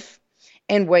life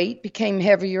and weight became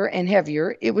heavier and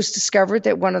heavier, it was discovered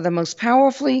that one of the most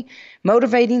powerfully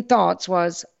motivating thoughts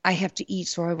was, I have to eat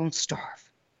so I won't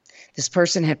starve. This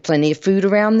person had plenty of food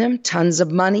around them, tons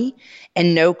of money,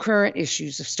 and no current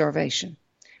issues of starvation.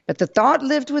 But the thought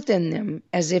lived within them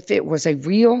as if it was a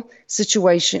real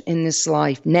situation in this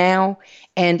life, now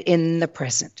and in the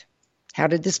present. How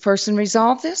did this person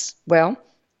resolve this? Well,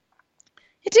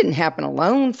 it didn't happen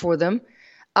alone for them.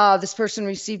 This person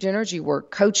received energy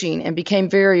work, coaching, and became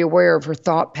very aware of her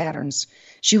thought patterns.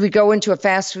 She would go into a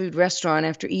fast food restaurant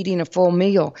after eating a full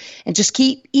meal and just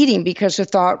keep eating because her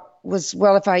thought was,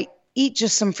 well, if I eat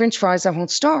just some French fries, I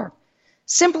won't starve.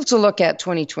 Simple to look at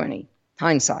 2020,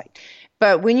 hindsight.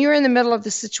 But when you're in the middle of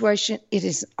the situation, it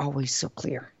isn't always so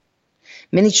clear.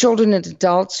 Many children and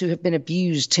adults who have been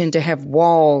abused tend to have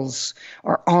walls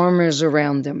or armors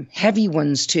around them, heavy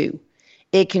ones too.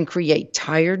 It can create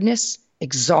tiredness,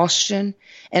 exhaustion,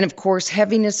 and of course,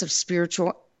 heaviness of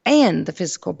spiritual and the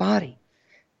physical body.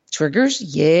 Triggers?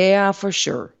 Yeah, for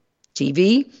sure.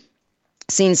 TV,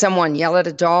 seeing someone yell at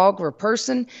a dog or a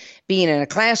person, being in a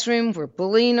classroom where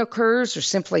bullying occurs, or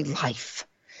simply life.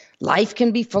 Life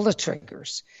can be full of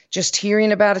triggers. Just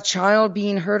hearing about a child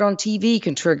being hurt on TV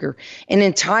can trigger an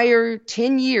entire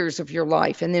 10 years of your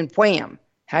life. And then wham,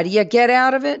 how do you get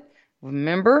out of it?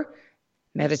 Remember,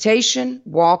 meditation,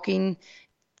 walking,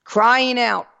 crying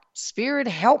out, Spirit,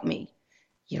 help me.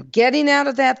 Getting out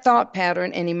of that thought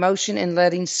pattern and emotion and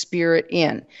letting Spirit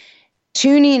in.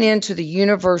 Tuning into the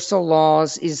universal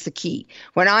laws is the key.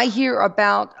 When I hear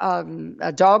about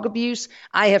dog abuse,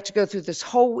 I have to go through this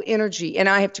whole energy, and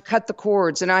I have to cut the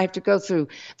cords, and I have to go through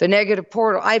the negative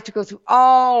portal. I have to go through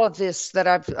all of this that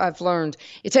I've learned.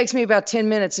 It takes me about 10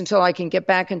 minutes until I can get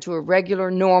back into a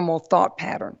regular, normal thought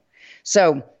pattern.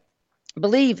 So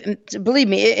believe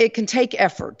me, it can take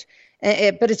effort.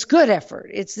 But it's good effort.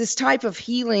 It's this type of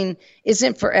healing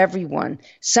isn't for everyone.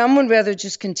 Some would rather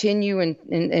just continue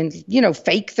and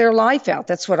fake their life out.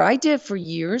 That's what I did for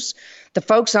years. The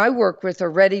folks I work with are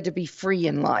ready to be free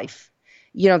in life.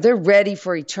 They're ready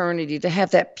for eternity, to have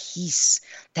that peace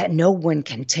that no one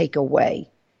can take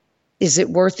away. Is it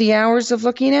worth the hours of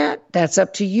looking at? That's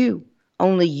up to you.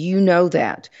 Only you know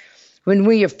that. When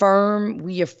we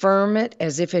affirm it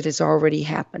as if it has already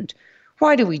happened.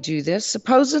 Why do we do this?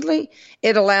 Supposedly,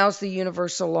 it allows the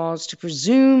universal laws to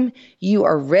presume you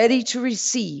are ready to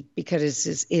receive because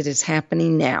it is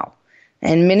happening now.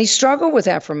 And many struggle with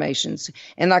affirmations.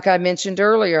 And like I mentioned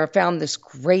earlier, I found this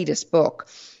greatest book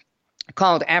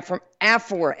called Afformation,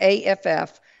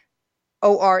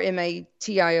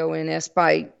 Ormations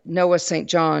by Noah St.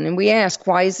 John. And we ask,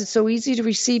 why is it so easy to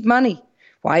receive money?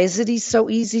 Why is it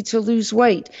so easy to lose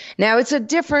weight? Now, it's a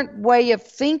different way of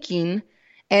thinking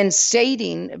and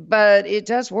stating, but it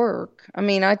does work. I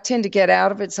mean, I tend to get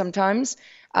out of it sometimes,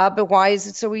 but why is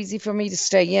it so easy for me to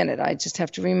stay in it? I just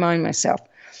have to remind myself.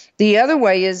 The other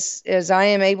way is I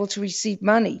am able to receive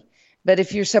money. But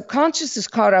if your subconscious is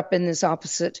caught up in this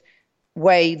opposite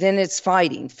way, then it's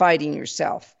fighting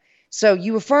yourself. So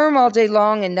you affirm all day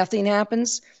long and nothing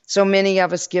happens. So many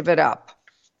of us give it up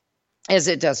as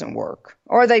it doesn't work,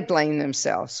 or they blame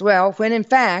themselves. Well, when in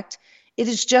fact, it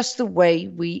is just the way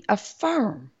we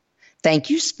affirm. Thank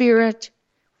you, Spirit.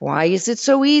 Why is it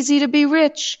so easy to be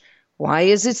rich? Why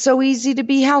is it so easy to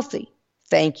be healthy?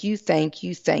 Thank you, thank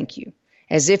you, thank you.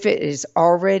 As if it has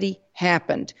already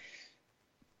happened.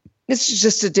 This is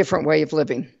just a different way of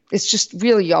living. It's just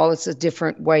really, y'all, it's a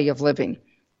different way of living.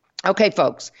 Okay,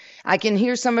 folks, I can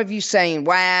hear some of you saying,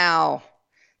 wow,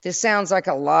 this sounds like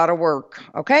a lot of work.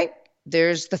 Okay,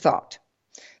 there's the thought.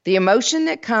 The emotion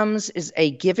that comes is a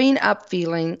giving up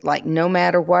feeling like no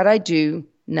matter what I do,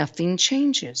 nothing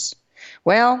changes.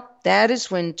 Well, that is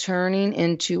when tuning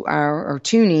in, into our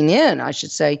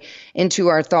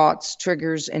thoughts,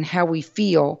 triggers, and how we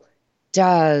feel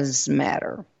does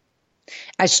matter.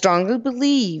 I strongly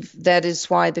believe that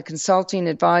is why the consulting,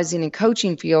 advising, and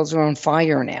coaching fields are on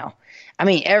fire now. I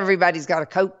mean, everybody's got a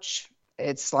coach.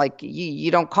 It's like you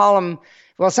don't call them,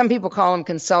 well, some people call them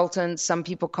consultants, some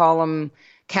people call them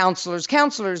counselors.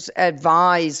 Counselors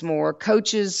advise more.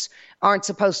 Coaches aren't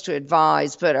supposed to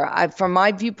advise, but from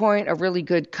my viewpoint, a really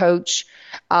good coach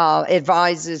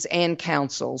advises and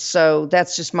counsels. So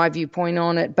that's just my viewpoint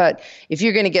on it. But if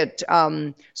you're going to get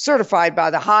certified by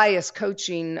the highest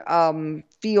coaching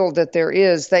field that there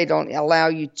is, they don't allow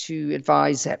you to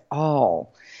advise at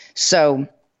all. So,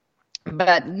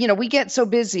 but, we get so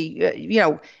busy,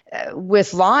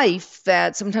 with life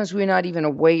that sometimes we're not even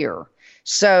aware.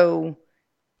 So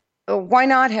why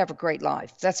not have a great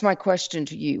life? That's my question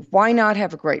to you. Why not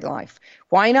have a great life?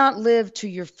 Why not live to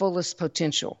your fullest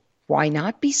potential? Why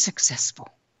not be successful?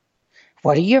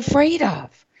 What are you afraid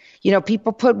of?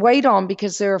 People put weight on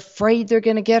because they're afraid they're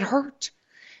going to get hurt.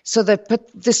 So they put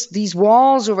these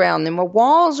walls around them. Well,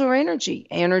 walls are energy.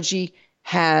 Energy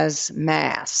has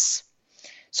mass.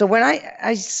 So when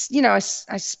I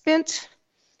spent,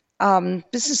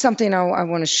 this is something I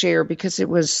want to share because it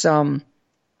was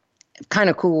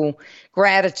kind of cool.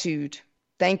 Gratitude,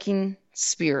 thanking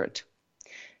Spirit.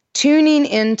 Tuning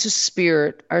into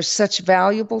Spirit are such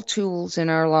valuable tools in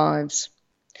our lives.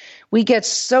 We get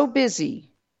so busy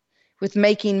with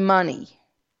making money,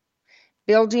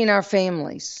 building our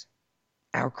families,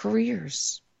 our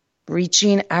careers,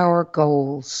 reaching our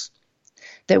goals,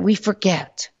 that we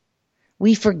forget.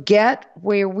 We forget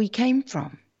where we came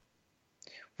from,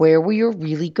 where we are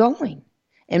really going,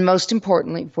 and most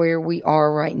importantly, where we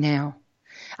are right now.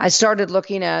 I started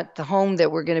looking at the home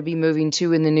that we're going to be moving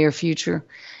to in the near future,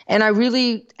 and I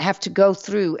really have to go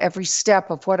through every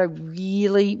step of what I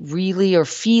really, really are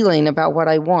feeling about what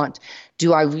I want.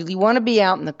 Do I really want to be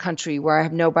out in the country where I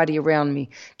have nobody around me?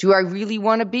 Do I really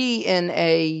want to be in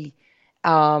a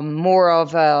more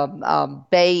of a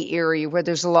bay area where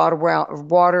there's a lot of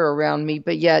water around me,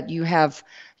 but yet you have,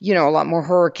 a lot more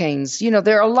hurricanes?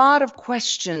 There are a lot of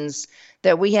questions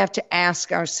that we have to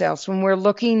ask ourselves when we're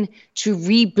looking to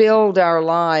rebuild our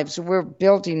lives. We're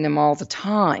building them all the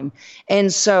time.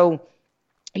 And so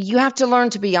you have to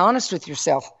learn to be honest with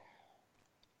yourself.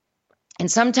 And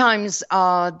sometimes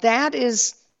that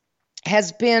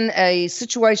has been a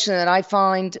situation that I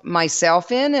find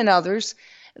myself in and others,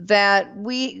 that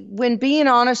when being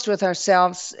honest with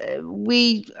ourselves,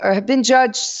 we have been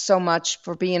judged so much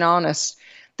for being honest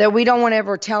that we don't want to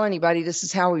ever tell anybody this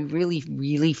is how we really,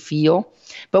 really feel.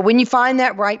 But when you find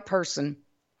that right person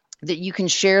that you can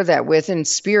share that with, and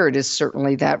Spirit is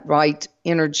certainly that right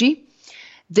energy,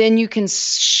 then you can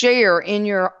share in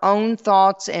your own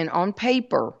thoughts and on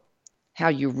paper how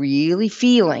you're really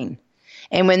feeling.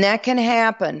 And when that can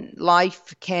happen,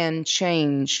 life can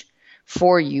change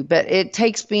for you. But it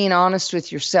takes being honest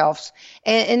with yourselves.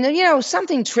 And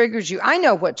something triggers you. I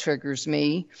know what triggers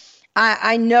me.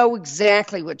 I know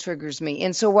exactly what triggers me.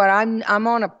 And so what I'm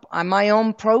on my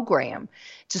own program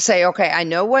to say, okay, I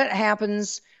know what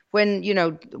happens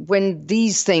when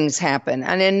these things happen.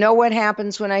 And I know what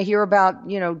happens when I hear about,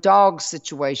 dog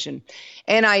situation.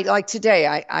 And like today,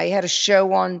 I had a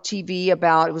show on TV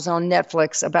it was on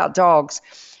Netflix about dogs.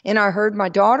 And I heard my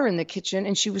daughter in the kitchen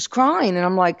and she was crying. And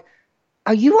I'm like,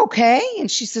 are you okay?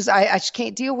 And she says, I just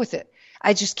can't deal with it.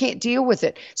 I just can't deal with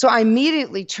it. So I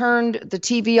immediately turned the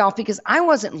TV off because I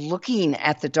wasn't looking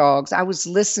at the dogs. I was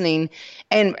listening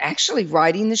and actually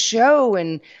writing the show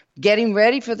and getting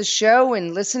ready for the show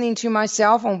and listening to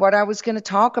myself on what I was going to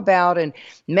talk about and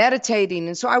meditating.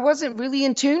 And so I wasn't really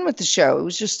in tune with the show. It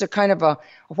was just a kind of a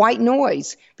white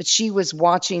noise, but she was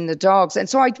watching the dogs. And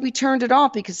so we turned it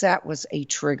off because that was a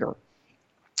trigger.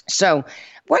 So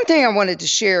one thing I wanted to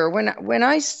share, when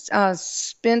I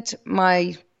spent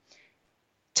my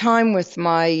time with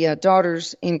my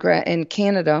daughters in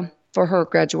Canada for her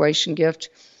graduation gift,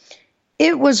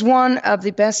 it was one of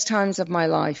the best times of my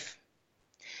life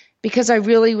because I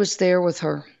really was there with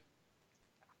her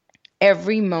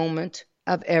every moment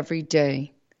of every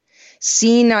day.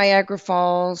 Seeing Niagara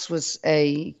Falls was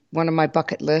one of my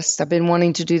bucket lists. I've been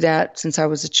wanting to do that since I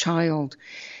was a child.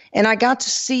 And I got to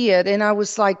see it, and I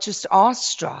was like just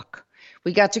awestruck.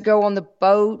 We got to go on the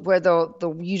boat where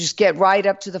you just get right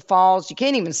up to the falls. You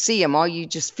can't even see them, all you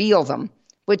just feel them,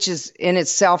 which is in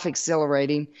itself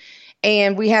exhilarating.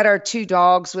 And we had our 2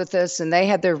 dogs with us, and they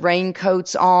had their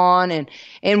raincoats on,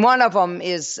 and one of them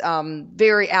is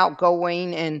very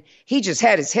outgoing, and he just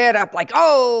had his head up like,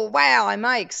 oh, wow, am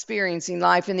I experiencing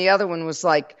life? And the other one was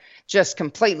like just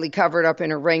completely covered up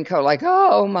in her raincoat, like,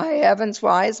 oh, my heavens,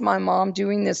 why is my mom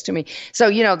doing this to me? So,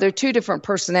 they're 2 different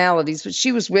personalities, but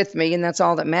she was with me, and that's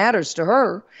all that matters to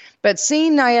her. But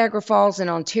seeing Niagara Falls in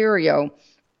Ontario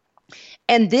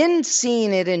and then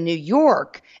seeing it in New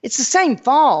York, it's the same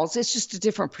falls, it's just a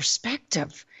different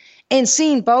perspective. And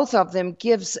seeing both of them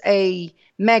gives a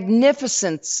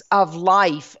magnificence of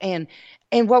life. And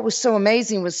what was so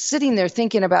amazing was sitting there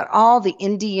thinking about all the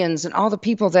Indians and all the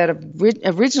people that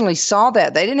originally saw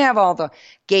that. They didn't have all the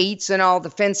gates and all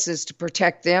the fences to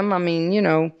protect them. I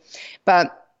mean,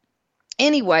 but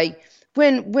anyway,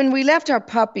 when we left our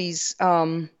puppies,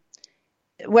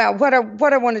 well, what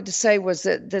I wanted to say was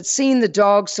that seeing the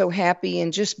dogs so happy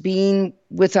and just being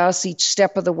with us each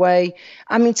step of the way,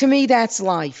 to me, that's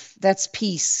life. That's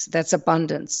peace. That's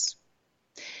abundance.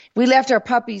 We left our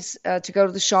puppies to go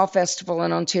to the Shaw Festival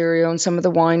in Ontario and some of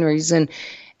the wineries, and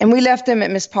we left them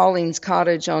at Miss Pauline's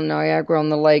cottage on Niagara on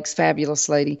the Lakes. Fabulous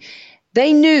lady.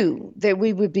 They knew that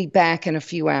we would be back in a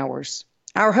few hours.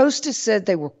 Our hostess said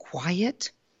they were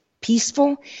quiet,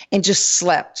 peaceful, and just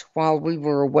slept while we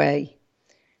were away.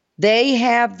 They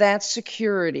have that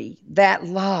security, that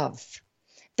love,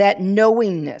 that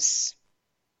knowingness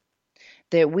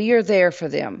that we are there for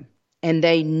them, and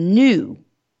they knew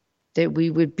that we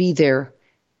would be there.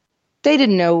 They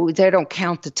didn't know, they don't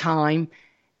count the time,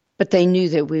 but they knew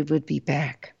that we would be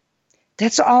back.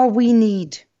 That's all we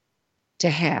need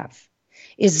to have,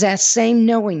 is that same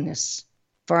knowingness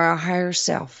for our higher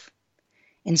self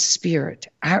and spirit,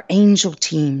 our angel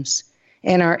teams,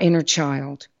 and our inner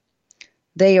child.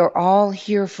 They are all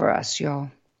here for us,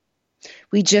 y'all.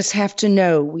 We just have to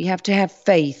know. We have to have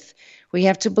faith. We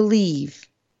have to believe.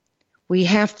 We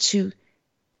have to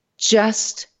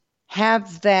just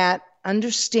have that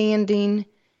understanding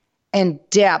and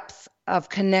depth of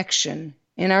connection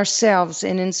in ourselves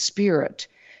and in spirit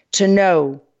to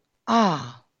know,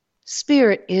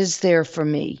 spirit is there for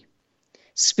me.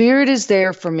 Spirit is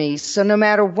there for me. So no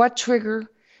matter what trigger,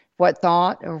 what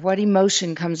thought, or what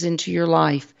emotion comes into your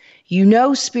life, you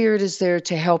know spirit is there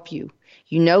to help you.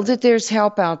 You know that there's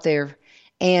help out there.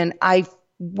 And I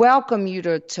welcome you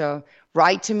to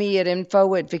write to me at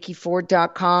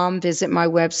info@VickiFord.com. Visit my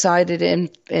website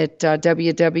at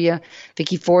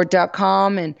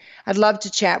www.VickiFord.com. And I'd love to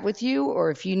chat with you,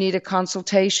 or if you need a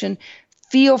consultation,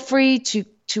 feel free to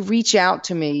reach out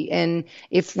to me. And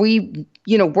if we,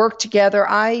 work together,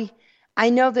 I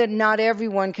know that not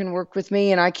everyone can work with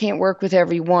me, and I can't work with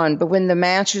everyone. But when the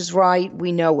match is right,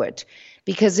 we know it.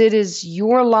 Because it is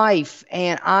your life,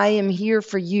 and I am here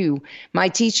for you. My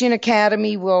teaching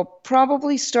academy will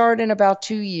probably start in about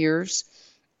 2 years.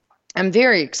 I'm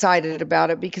very excited about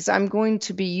it because I'm going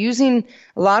to be using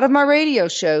a lot of my radio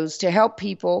shows to help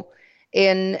people.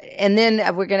 And then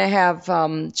we're going to have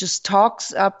just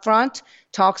talks up front,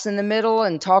 talks in the middle,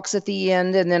 and talks at the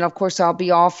end. And then, of course, I'll be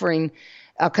offering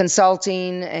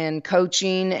consulting and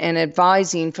coaching and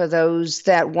advising for those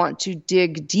that want to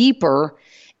dig deeper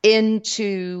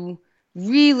into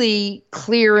really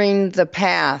clearing the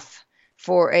path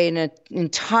for an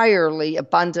entirely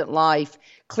abundant life,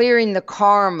 clearing the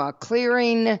karma,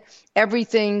 clearing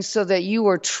everything so that you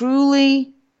are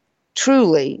truly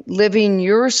truly living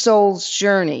your soul's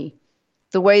journey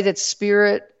the way that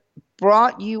Spirit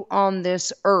brought you on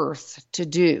this earth to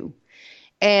do.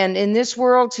 And in this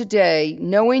world today,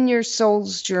 knowing your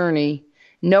soul's journey,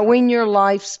 knowing your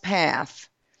life's path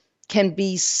can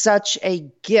be such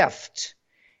a gift.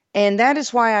 And that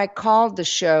is why I called the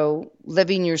show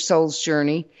Living Your Soul's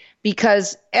Journey,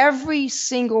 because every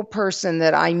single person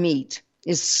that I meet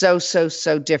is so, so,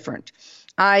 so different.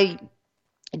 I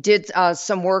did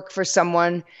some work for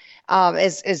someone,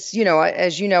 as you know,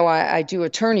 I do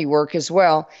attorney work as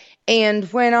well. And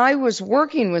when I was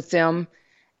working with them,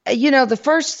 the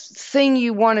first thing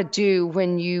you want to do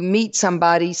when you meet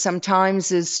somebody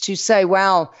sometimes is to say,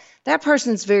 wow, that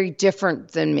person's very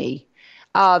different than me.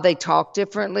 They talk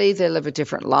differently. They live a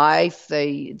different life.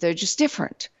 They're just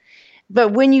different. But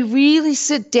when you really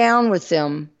sit down with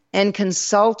them and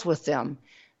consult with them,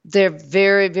 they're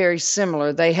very, very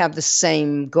similar. They have the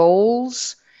same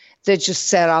goals. They're just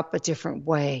set up a different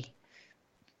way.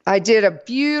 I did a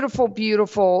beautiful,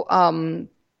 beautiful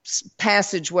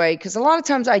passageway, because a lot of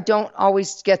times I don't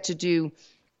always get to do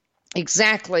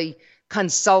exactly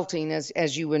consulting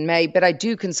as you and may, but I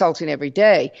do consulting every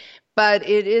day. But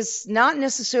it is not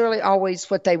necessarily always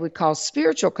what they would call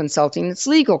spiritual consulting. It's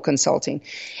legal consulting.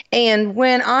 And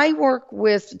when I work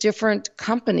with different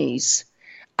companies,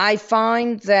 I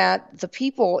find that the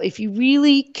people, if you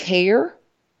really care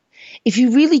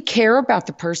about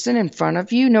the person in front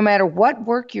of you, no matter what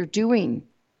work you're doing,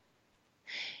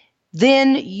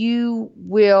 then you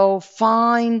will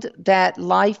find that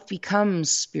life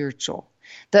becomes spiritual,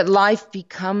 that life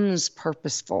becomes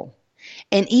purposeful.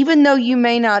 And even though you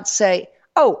may not say,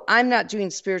 oh, I'm not doing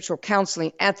spiritual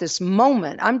counseling at this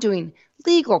moment, I'm doing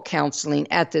legal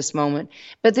counseling at this moment.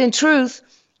 But in truth,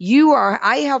 you are.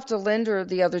 I helped a lender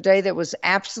the other day that was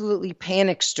absolutely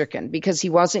panic stricken because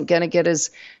he wasn't going to get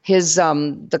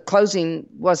the closing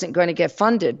wasn't going to get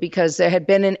funded because there had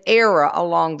been an error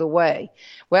along the way.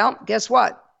 Well, guess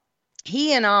what?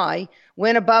 He and I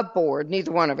went above board.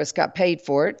 Neither one of us got paid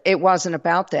for it. It wasn't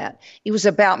about that. It was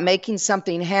about making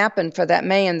something happen for that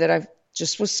man that I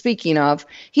just was speaking of.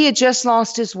 He had just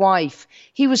lost his wife.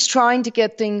 He was trying to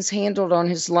get things handled on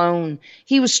his loan.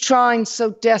 He was trying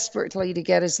so desperately to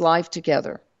get his life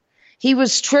together. He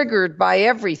was triggered by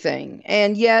everything.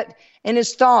 And yet, in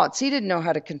his thoughts, he didn't know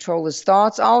how to control his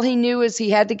thoughts. All he knew is he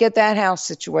had to get that house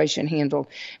situation handled.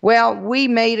 Well, we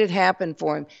made it happen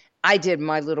for him. I did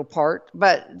my little part,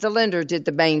 but the lender did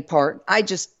the main part. I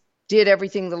just did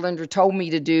everything the lender told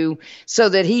me to do so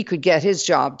that he could get his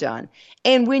job done.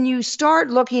 And when you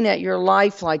start looking at your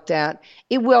life like that,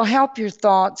 it will help your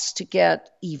thoughts to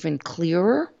get even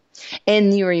clearer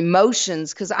and your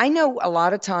emotions, because I know a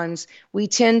lot of times we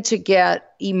tend to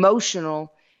get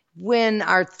emotional when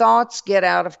our thoughts get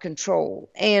out of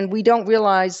control, and we don't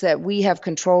realize that we have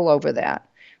control over that.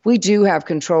 We do have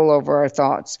control over our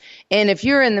thoughts. And if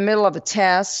you're in the middle of a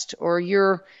test or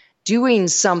you're doing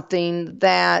something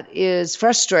that is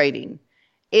frustrating,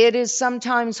 it is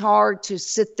sometimes hard to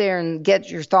sit there and get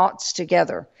your thoughts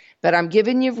together. But I'm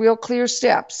giving you real clear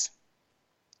steps.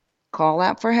 Call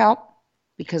out for help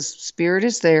because Spirit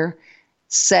is there.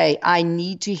 Say, I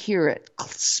need to hear it.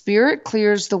 Spirit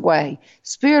clears the way.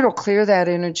 Spirit will clear that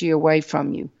energy away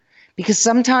from you. Because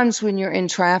sometimes when you're in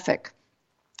traffic,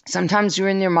 sometimes you're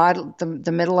in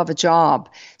the middle of a job.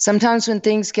 Sometimes when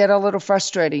things get a little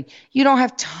frustrating, you don't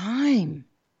have time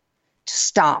to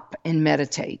stop and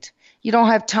meditate. You don't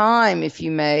have time, if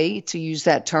you may, to use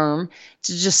that term,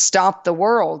 to just stop the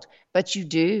world. But you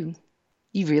do.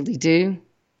 You really do.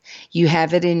 You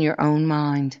have it in your own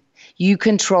mind. You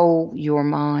control your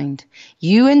mind.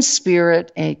 You in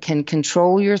Spirit can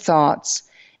control your thoughts.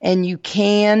 And you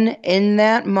can, in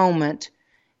that moment,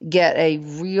 get a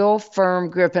real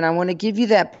firm grip. And I want to give you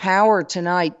that power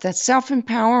tonight, that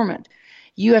self-empowerment.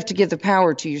 You have to give the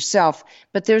power to yourself,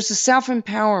 but there's a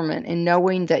self-empowerment in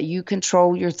knowing that you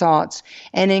control your thoughts.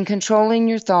 And in controlling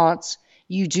your thoughts,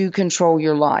 you do control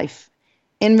your life.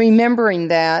 And remembering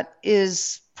that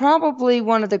is probably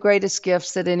one of the greatest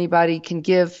gifts that anybody can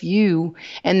give you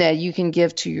and that you can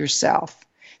give to yourself.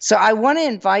 So I want to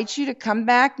invite you to come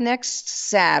back next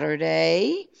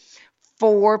Saturday.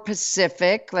 4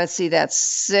 Pacific, let's see, that's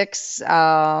 6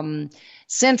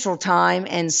 Central Time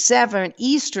and 7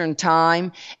 Eastern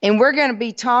Time. And we're going to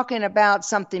be talking about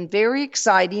something very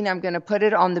exciting. I'm going to put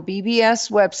it on the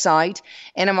BBS website,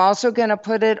 and I'm also going to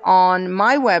put it on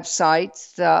my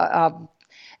website, the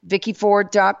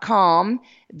VickieFord.com,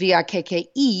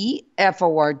 VIKKEFORD.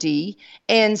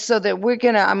 And so that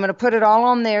I'm going to put it all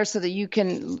on there so that you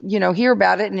can, hear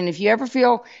about it. And if you ever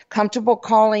feel comfortable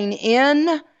calling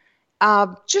in,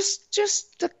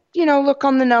 just look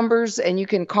on the numbers and you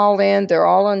can call in. They're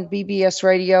all on BBS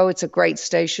Radio. It's a great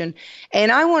station.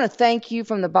 And I want to thank you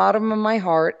from the bottom of my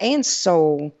heart and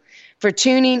soul for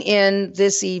tuning in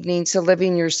this evening to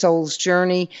Living Your Soul's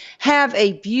Journey. Have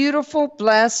a beautiful,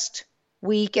 blessed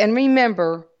week. And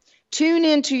remember, tune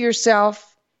into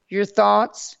yourself, your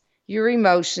thoughts, your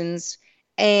emotions,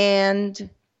 and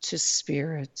to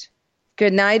spirit.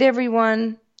 Good night,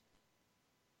 everyone.